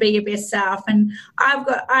called Be Your Best Self, and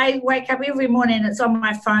I wake up every morning. It's on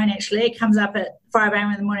my phone, actually. It comes up at 5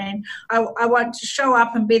 a.m. in the morning. I want to show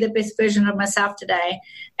up and be the best version of myself today,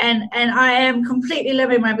 and I am completely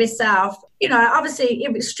living my best self. You know, obviously,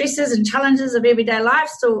 stresses and challenges of everyday life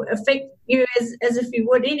still affect you as if you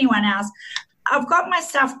would anyone else. I've got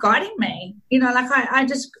myself guiding me, you know, like I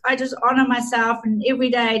just honor myself, and every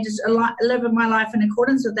day just live my life in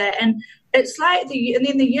accordance with that. And it's like and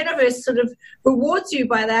then the universe sort of rewards you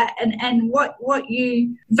by that, and what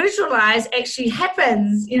you visualize actually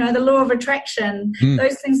happens. You know, the law of attraction,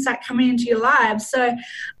 those things start coming into your lives. So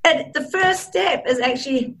the first step is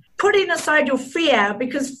actually putting aside your fear,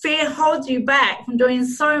 because fear holds you back from doing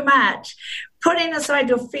so much. Putting aside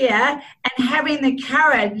your fear and having the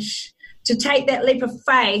courage to take that leap of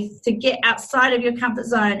faith, to get outside of your comfort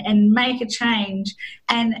zone and make a change.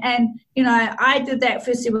 And you know, I did that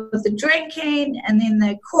firstly with the drinking, and then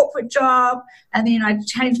the corporate job, and then I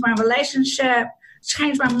changed my relationship,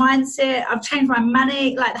 changed my mindset. I've changed my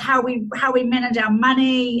money, like how we manage our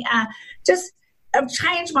money. I've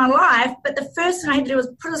changed my life. But the first thing I had to do was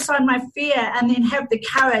put aside my fear, and then have the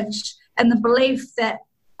courage and the belief that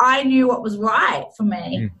I knew what was right for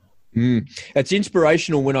me. It's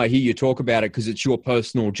inspirational when I hear you talk about it, because it's your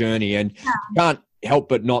personal journey, and help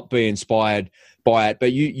but not be inspired by it.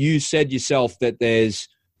 But you said yourself that it's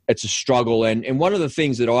a struggle. And one of the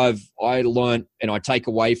things that I learned and I take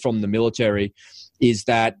away from the military is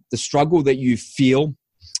that the struggle that you feel,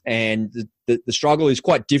 and the struggle is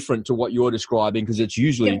quite different to what you're describing, because it's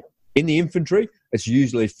usually in the infantry, it's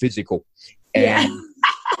usually physical. And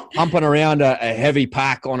pumping around a heavy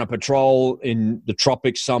pack on a patrol in the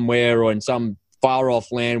tropics somewhere or in some far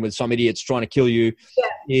off land with some idiots trying to kill you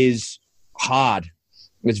is hard.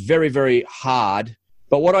 It's very, very hard.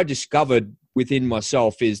 But what I discovered within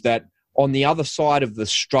myself is that on the other side of the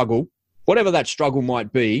struggle, whatever that struggle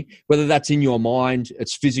might be, whether that's in your mind,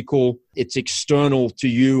 it's physical, it's external to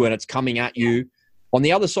you and it's coming at you, on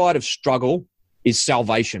the other side of struggle is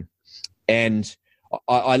salvation. And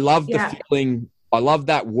I love the feeling, I love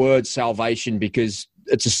that word salvation, because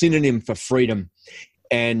it's a synonym for freedom.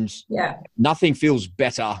 And nothing feels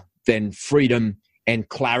better than freedom and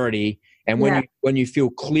clarity. And when you feel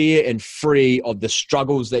clear and free of the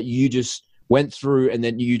struggles that you just went through and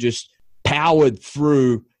then you just powered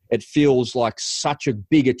through, it feels like such a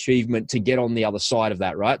big achievement to get on the other side of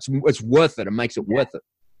that, right? It's worth it. It makes it worth it.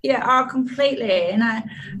 Yeah, completely. And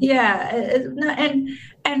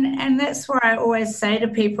and that's why I always say to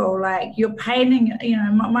people, like, you're painting,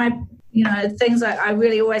 my things I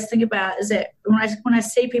really always think about is that when I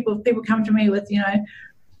see people come to me with,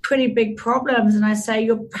 pretty big problems, and I say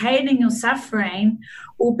your pain and your suffering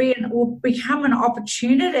will become an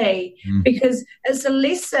opportunity, because it's a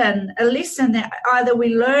lesson that either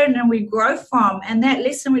we learn and we grow from, and that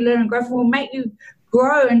lesson we learn and grow from will make you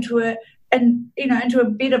grow into a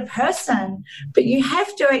better person. But you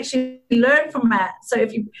have to actually learn from it. So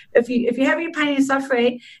if you have your pain and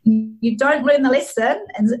suffering, you don't learn the lesson,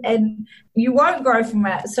 and you won't grow from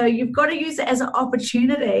it. So you've got to use it as an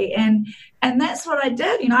opportunity, and that's what I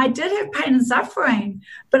did. I did have pain and suffering,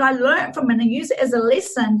 but I learned from it and used it as a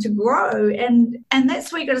lesson to grow. And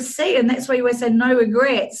that's what you got to see, and that's why you always say no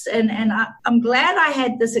regrets. And I'm glad I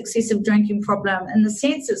had this excessive drinking problem, in the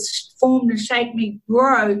sense it's formed and shaped me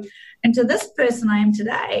grow into this person I am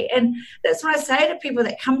today. And that's what I say to people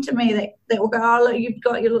that come to me that will go, oh, look, you've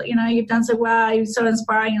done so well, you're so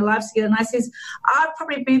inspiring, your life's good. And I says, I've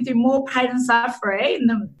probably been through more pain and suffering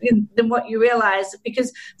than what you realise,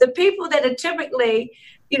 because the people that are typically,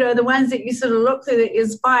 the ones that you sort of look through that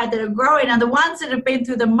inspired, that are growing, are the ones that have been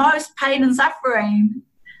through the most pain and suffering.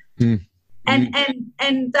 And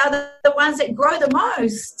they're the ones that grow the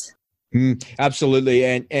most. Absolutely.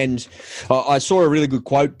 And I saw a really good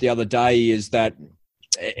quote the other day, is that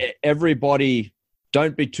everybody,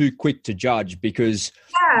 don't be too quick to judge, because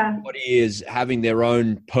everybody is having their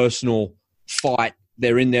own personal fight.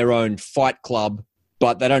 They're in their own fight club,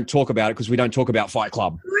 but they don't talk about it because we don't talk about Fight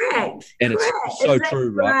Club. Correct. And it's so true,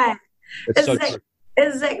 right? It's so true.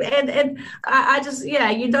 Exactly. And I just,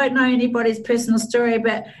 you don't know anybody's personal story,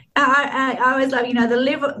 but I always love,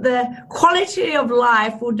 the quality of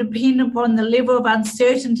life will depend upon the level of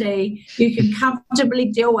uncertainty you can comfortably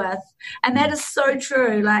deal with. And that is so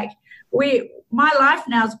true. Like, my life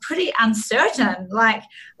now is pretty uncertain. Like,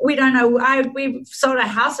 we don't know, we've sold a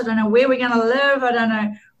house. I don't know where we're going to live. I don't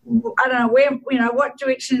know where, what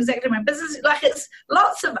direction exactly my business. Like, it's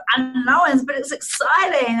lots of unknowns, but it's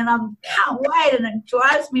exciting, and I can't wait, and it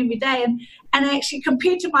drives me every day. And actually,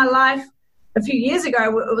 compared to my life a few years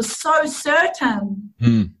ago, it was so certain.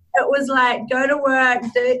 It was like, go to work,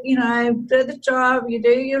 do the job, you do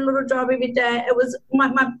your little job every day. It was my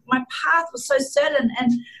path was so certain,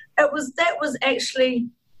 and that was actually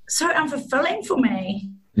so unfulfilling for me.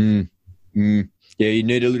 Yeah, you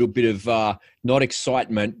need a little bit of not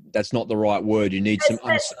excitement. That's not the right word. You need some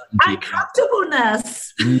uncertainty.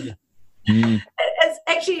 Uncomfortableness. It's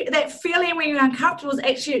actually that feeling when you're uncomfortable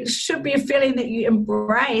it should be a feeling that you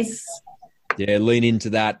embrace. Yeah, lean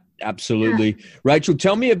into that. Absolutely. Yeah. Rachel,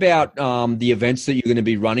 tell me about the events that you're going to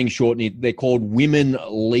be running shortly. They're called Women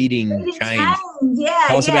Leading Change. Yeah.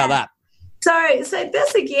 Tell us about that. So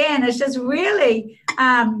this again is just really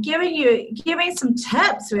giving some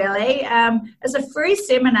tips. Really, it's a free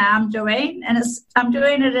seminar I'm doing, and I'm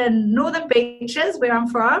doing it in Northern Beaches, where I'm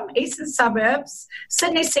from, eastern suburbs,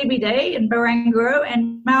 Sydney CBD, and Barangaroo,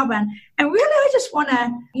 and Melbourne. And really, I just want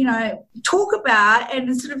to talk about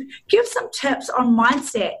and sort of give some tips on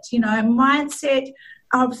mindset. Mindset.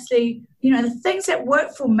 Obviously, the things that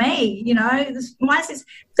work for me.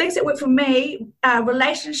 Things that work for me,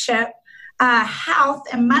 relationship. health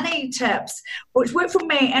and money tips, which work for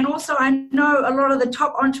me, and also I know a lot of the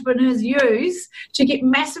top entrepreneurs use to get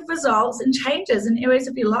massive results and changes in areas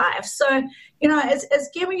of your life. So, it's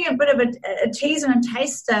giving you a bit of a teaser and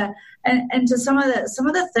taster into some of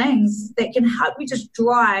the things that can help you just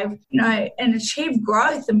drive, and achieve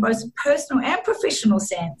growth in both personal and professional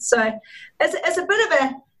sense. So it's a bit of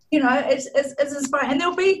a, it's inspiring. And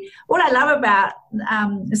there'll be, what I love about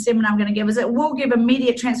the seminar I'm going to give is it will give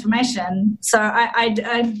immediate transformation. So I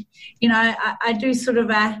do sort of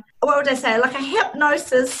what would I say, like a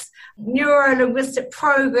hypnosis, neuro-linguistic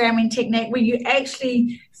programming technique where you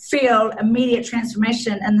actually feel immediate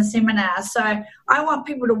transformation in the seminar. So I want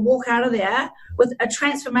people to walk out of there with a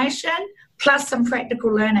transformation plus some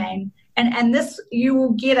practical learning. And this, you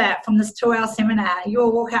will get it from this 2-hour seminar.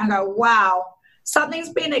 You'll walk out and go, wow, something's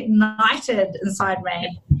been ignited inside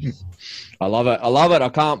me. I love it. I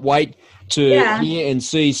can't wait to hear and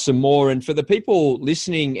see some more. And for the people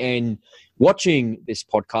listening and watching this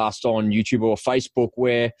podcast on YouTube or Facebook,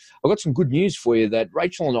 where I've got some good news for you that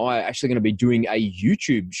Rachel and I are actually going to be doing a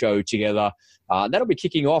YouTube show together. That'll be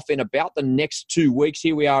kicking off in about the next 2 weeks.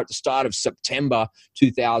 Here we are at the start of September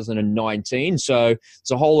 2019. So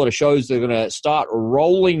there's a whole lot of shows that are going to start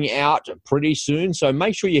rolling out pretty soon. So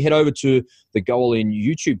make sure you head over to the Go All In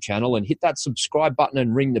YouTube channel and hit that subscribe button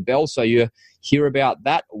and ring the bell so you hear about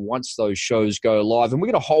that once those shows go live. And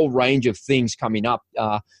we've got a whole range of things coming up,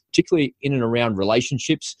 particularly in and around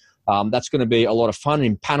relationships. That's going to be a lot of fun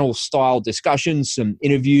in panel-style discussions, some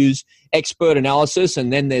interviews, expert analysis,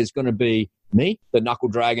 and then there's going to be me, the knuckle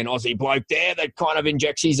dragon Aussie bloke there that kind of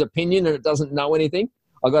injects his opinion and it doesn't know anything.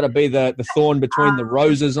 I've got to be the thorn between the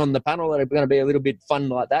roses on the panel. That's going to be a little bit fun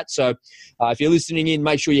like that. So if you're listening in,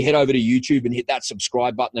 make sure you head over to YouTube and hit that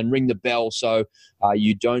subscribe button and ring the bell so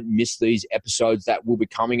you don't miss these episodes that will be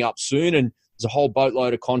coming up soon. And there's a whole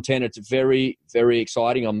boatload of content. It's very, very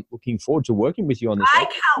exciting. I'm looking forward to working with you on this. I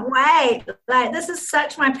can't wait. Like, this is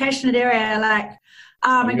such my passionate area. Like,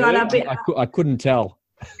 oh my God. I couldn't tell.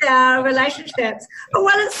 Relationships. Oh,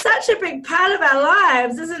 well, it's such a big part of our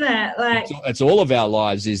lives, isn't it? Like, it's all of our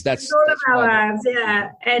lives. It's all of our lives,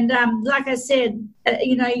 yeah. And like I said,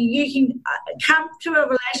 you can come to a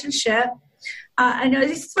relationship. I know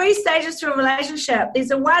there's 3 stages to a relationship. There's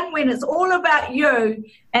the one when it's all about you,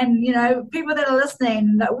 and people that are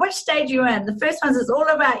listening, which stage you're in. The first one is it's all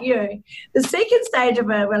about you. The second stage of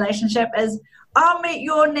a relationship is I'll meet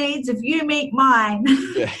your needs if you meet mine.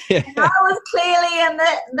 Yeah. And I was clearly in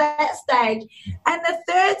that stage. And the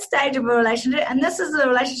third stage of a relationship, and this is a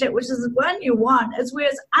relationship which is the one you want, is where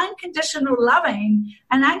it's unconditional loving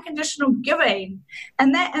and unconditional giving.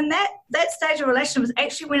 And that stage of a relationship is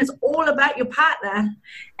actually when it's all about your partner.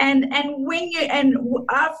 And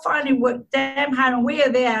I've finally worked damn hard, and we are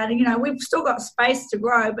there. We've still got space to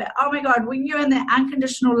grow, but oh my God, when you're in that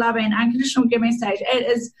unconditional loving, unconditional giving stage, it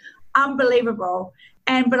is unbelievable.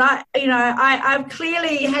 But I've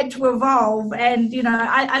clearly had to evolve, and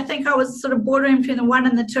I think I was sort of bordering between the 1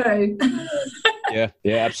 and the 2.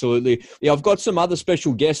 Yeah, absolutely. Yeah, I've got some other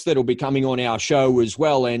special guests that'll be coming on our show as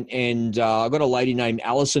well, and I've got a lady named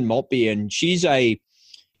Alison Maltby, and she's like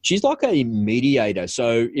a mediator.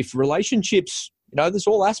 So if relationships, there's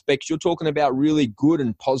all aspects. You're talking about really good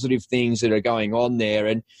and positive things that are going on there.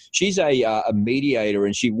 And she's a mediator,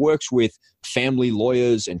 and she works with family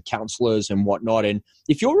lawyers and counselors and whatnot. And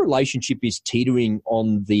if your relationship is teetering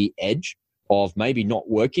on the edge of maybe not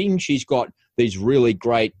working, she's got these really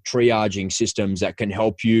great triaging systems that can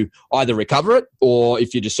help you either recover it, or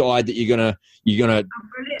if you decide that you're gonna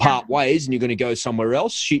part ways and you're going to go somewhere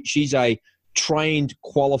else, she's a trained,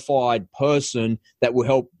 qualified person that will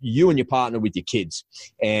help you and your partner with your kids.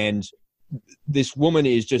 And this woman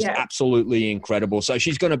is just absolutely incredible. So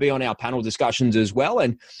she's going to be on our panel discussions as well.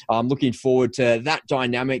 And I'm looking forward to that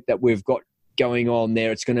dynamic that we've got going on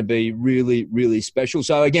there. It's going to be really, really special.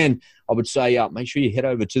 So again, I would say make sure you head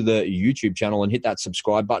over to the YouTube channel and hit that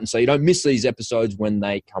subscribe button so you don't miss these episodes when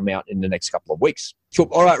they come out in the next couple of weeks. Cool.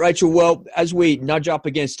 All right, Rachel. Well, as we nudge up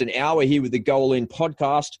against an hour here with the Go All In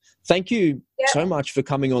podcast, thank you so much for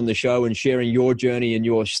coming on the show and sharing your journey and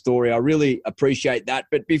your story. I really appreciate that.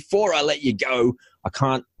 But before I let you go, I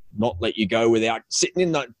can't not let you go without sitting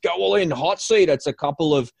in the Go All In hot seat. It's a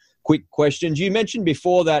couple of quick questions. You mentioned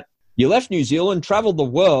before that you left New Zealand, traveled the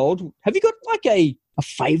world. Have you got like a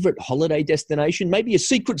favorite holiday destination? Maybe a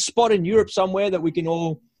secret spot in Europe somewhere that we can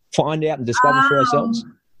all find out and discover for ourselves?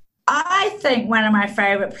 I think one of my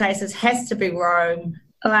favorite places has to be Rome.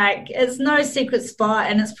 Like, it's no secret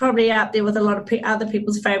spot, and it's probably up there with a lot of other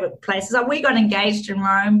people's favourite places. Like, we got engaged in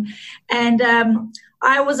Rome, and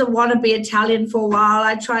I was a wannabe Italian for a while.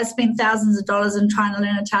 I tried to spend thousands of dollars in trying to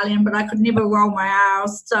learn Italian, but I could never roll my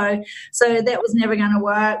R's, so that was never going to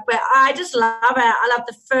work. But I just love it. I love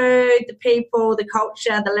the food, the people, the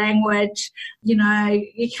culture, the language. You know,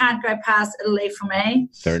 you can't go past Italy for me.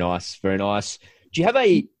 Very nice, very nice. Do you have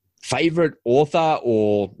a favourite author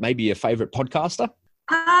or maybe a favourite podcaster?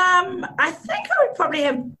 I think I would probably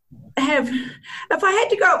have if I had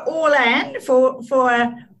to go all in for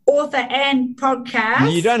author and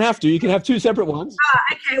podcast. You don't have to. You can have two separate ones.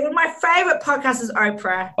 Okay. Well, my favourite podcast is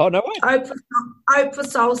Oprah. Oh, no way. Oprah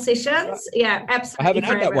Soul Sessions. Yeah, absolutely. I haven't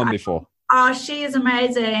had that one before. Oh, she is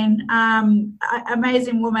amazing.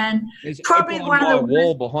 Amazing woman. There's probably Oprah one on of my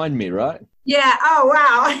wall behind me, right? Yeah. Oh,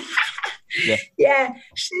 wow. Yeah. Yeah,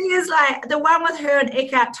 she is like the one with her and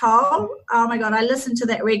Eckhart Tolle. Oh my God, I listen to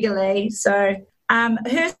that regularly. So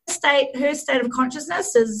her state of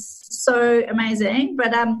consciousness is so amazing.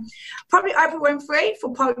 But probably Oprah Winfrey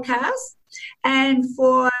for podcasts, and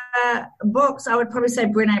for books, I would probably say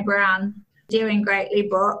Brené Brown. Daring Greatly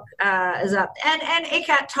book is up, and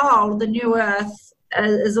Eckhart Tolle, The New Earth,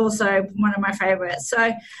 is also one of my favorites.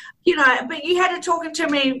 So, you know, but you had to talking to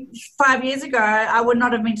me 5 years ago, I would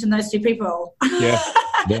not have mentioned those two people. Yeah.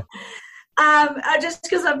 Just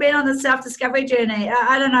because I've been on the self-discovery journey.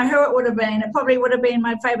 I don't know who it would have been. It probably would have been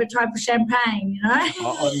my favourite type of champagne, you know?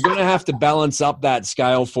 I'm going to have to balance up that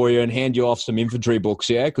scale for you and hand you off some infantry books,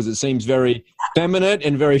 yeah? Because it seems very feminine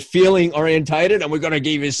and very feeling-orientated, and we're going to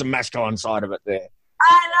give you some masculine side of it there.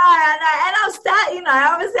 I know. And I'll start, you know,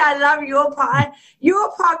 obviously I love your podcast.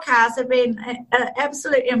 Your podcasts have been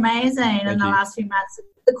absolutely amazing in the last few months.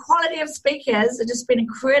 The quality of speakers have just been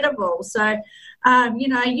incredible. So, you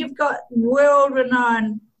know, you've got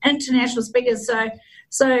world-renowned international speakers.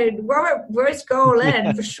 So Robert, Bruce, go all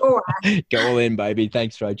in for sure. Go all in, baby.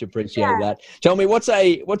 Thanks, Rach. Appreciate that. Tell me, what's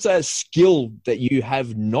a skill that you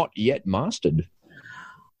have not yet mastered?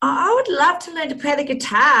 I would love to learn to play the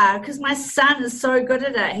guitar because my son is so good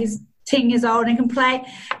at it. He's 10 years old and can play.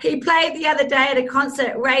 He played the other day at a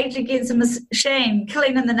concert, Rage Against the Machine,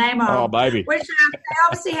 Killing in the Name of. Oh, baby. Which they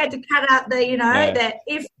obviously had to cut out the, you know, that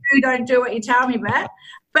if you don't do what you tell me about.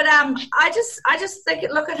 But I just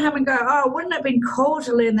think, look at him and go, oh, wouldn't it have been cool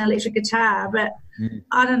to learn the electric guitar? But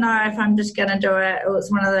I don't know if I'm just going to do it. It was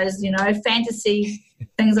one of those, you know, fantasy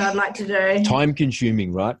things I'd like to do. Time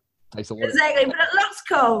consuming, right? Takes a lot. Exactly, but it looks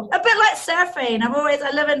cool. A bit like surfing.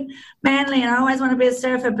 I live in Manly and I always want to be a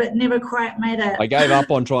surfer, but never quite made it. I gave up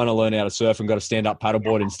on trying to learn how to surf and got a stand-up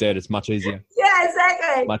paddleboard instead. It's much easier. Yeah,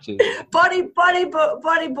 exactly. Much easier.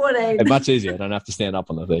 Bodyboarding. Much easier. I don't have to stand up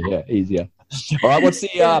on the thing. Yeah, easier. All right, what's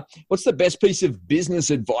the best piece of business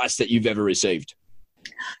advice that you've ever received?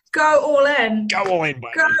 Go all in. Go all in,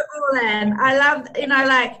 baby. Go all in. I love, you know,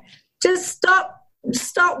 like, just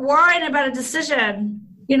stop worrying about a decision.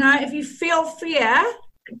 You know, if you feel fear,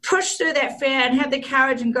 push through that fear and have the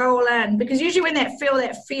courage and go all in. Because usually when that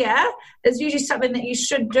fear is usually something that you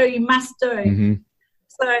should do, you must do. Mm-hmm.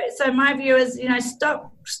 So my view is, you know,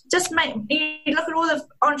 you look at all the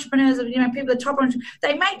entrepreneurs, you know, people, the top entrepreneurs,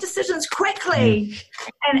 they make decisions quickly.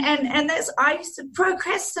 And that's, I used to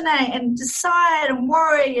procrastinate and decide and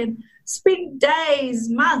worry and spend days,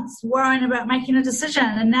 months worrying about making a decision.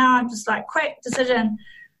 And now I'm just like, quick decision.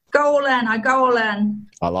 Go all in. I go all in.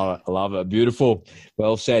 I love it. Beautiful.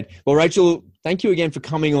 Well said. Well, Rachel, thank you again for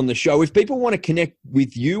coming on the show. If people want to connect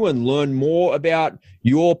with you and learn more about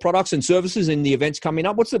your products and services and the events coming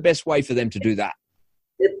up, what's the best way for them to do that?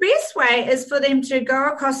 The best way is for them to go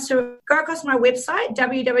across my website,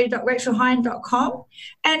 www.rachelhind.com,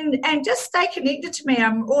 and just stay connected to me.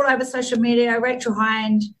 I'm all over social media, Rachel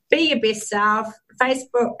Hind, be your best self,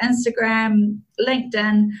 Facebook, Instagram,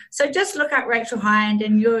 LinkedIn. So just look up Rachel Hind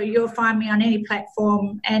and you'll find me on any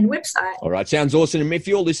platform and website. All right, sounds awesome. And if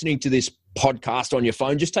you're listening to this podcast on your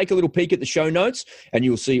phone, just take a little peek at the show notes and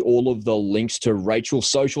you'll see all of the links to Rachel's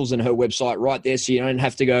socials and her website right there, so you don't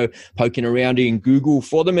have to go poking around in Google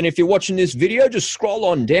for them. And if you're watching this video, just scroll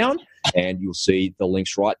on down and you'll see the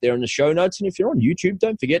links right there in the show notes. And if you're on YouTube,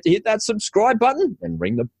 don't forget to hit that subscribe button and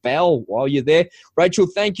ring the bell while you're there. Rachel,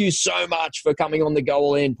 thank you so much for coming on the Go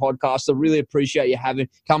All In podcast. I really appreciate you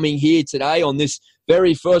coming here today on this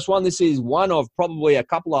very first one. This is one of probably a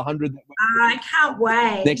couple of hundred. I can't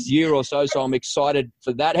wait. Next year or so, so I'm excited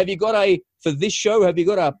for that. For this show, have you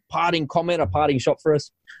got a parting comment, a parting shot for us?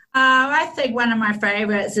 I think one of my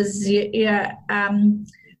favorites is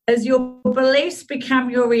your beliefs become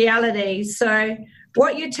your reality. So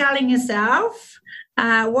what you're telling yourself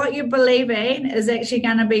what you're believing is actually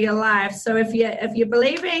going to be your life. So if you're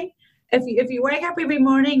believing, if you wake up every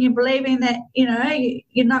morning, you're believing that,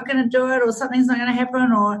 you're not going to do it, or something's not going to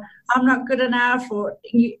happen, or I'm not good enough,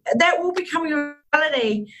 that will become your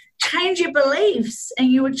reality. Change your beliefs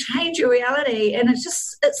and you will change your reality. And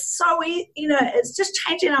it's so easy, it's just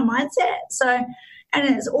changing our mindset. So,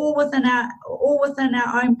 and it's all within our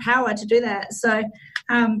own power to do that. So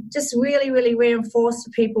just really, really reinforce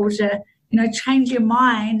to people to, change your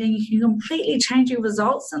mind, and you can completely change your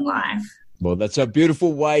results in life. Well, that's a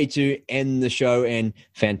beautiful way to end the show, and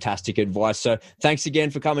fantastic advice. So thanks again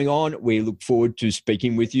for coming on. We look forward to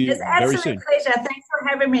speaking with you very soon. It's an absolute pleasure. Thanks for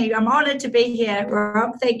having me. I'm honoured to be here,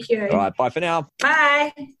 Rob. Thank you. All right. Bye for now.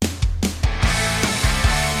 Bye.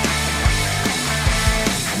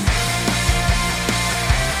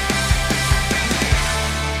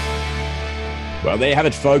 Well, there you have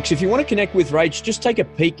it, folks. If you want to connect with Rach, just take a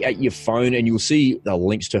peek at your phone and you'll see the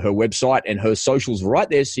links to her website and her socials right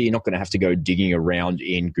there, so you're not going to have to go digging around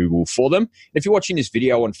in Google for them. If you're watching this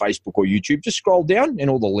video on Facebook or YouTube, just scroll down and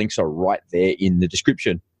all the links are right there in the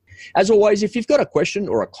description. As always, if you've got a question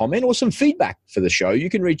or a comment or some feedback for the show, you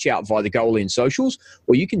can reach out via the Go All In socials,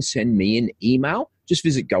 or you can send me an email. Just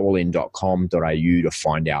visit goallin.com.au to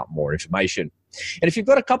find out more information. And if you've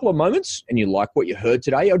got a couple of moments and you like what you heard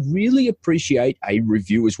today, I'd really appreciate a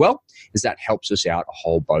review as well, as that helps us out a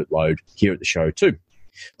whole boatload here at the show too.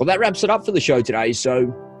 Well, that wraps it up for the show today. So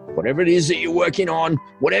whatever it is that you're working on,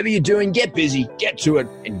 whatever you're doing, get busy, get to it,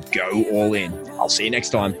 and go all in. I'll see you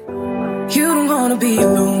next time. You don't want to be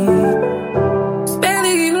alone,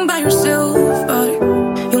 barely even by yourself, but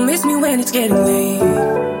you'll miss me when it's getting late.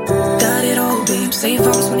 Got it all, babe, say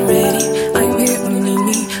false when you're ready. I'm here when you need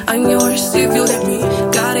me, I'm yours if you let me.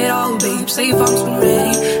 Got it all, babe, say false when you're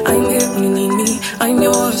ready. I'm here when you need me, I'm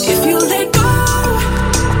yours if you let go.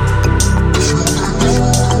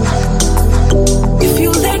 If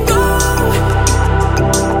you let go.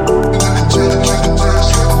 If you let go.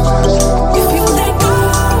 If you let go.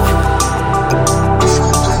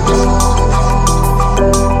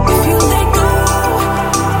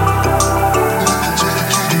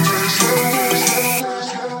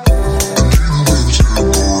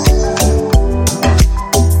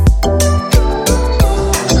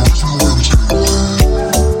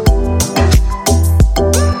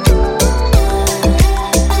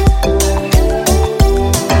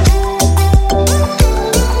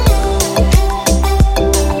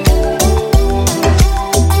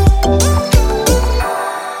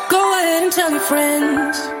 Go ahead and tell your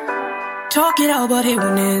friends, talk it out, but it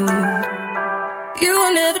won't end. You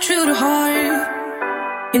are never true to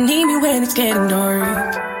heart. You need me when it's getting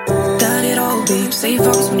dark. Got it all, babe, say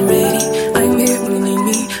false when you're ready. I'm here when you need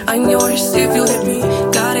me, I'm yours if you let me.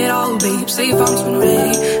 Got it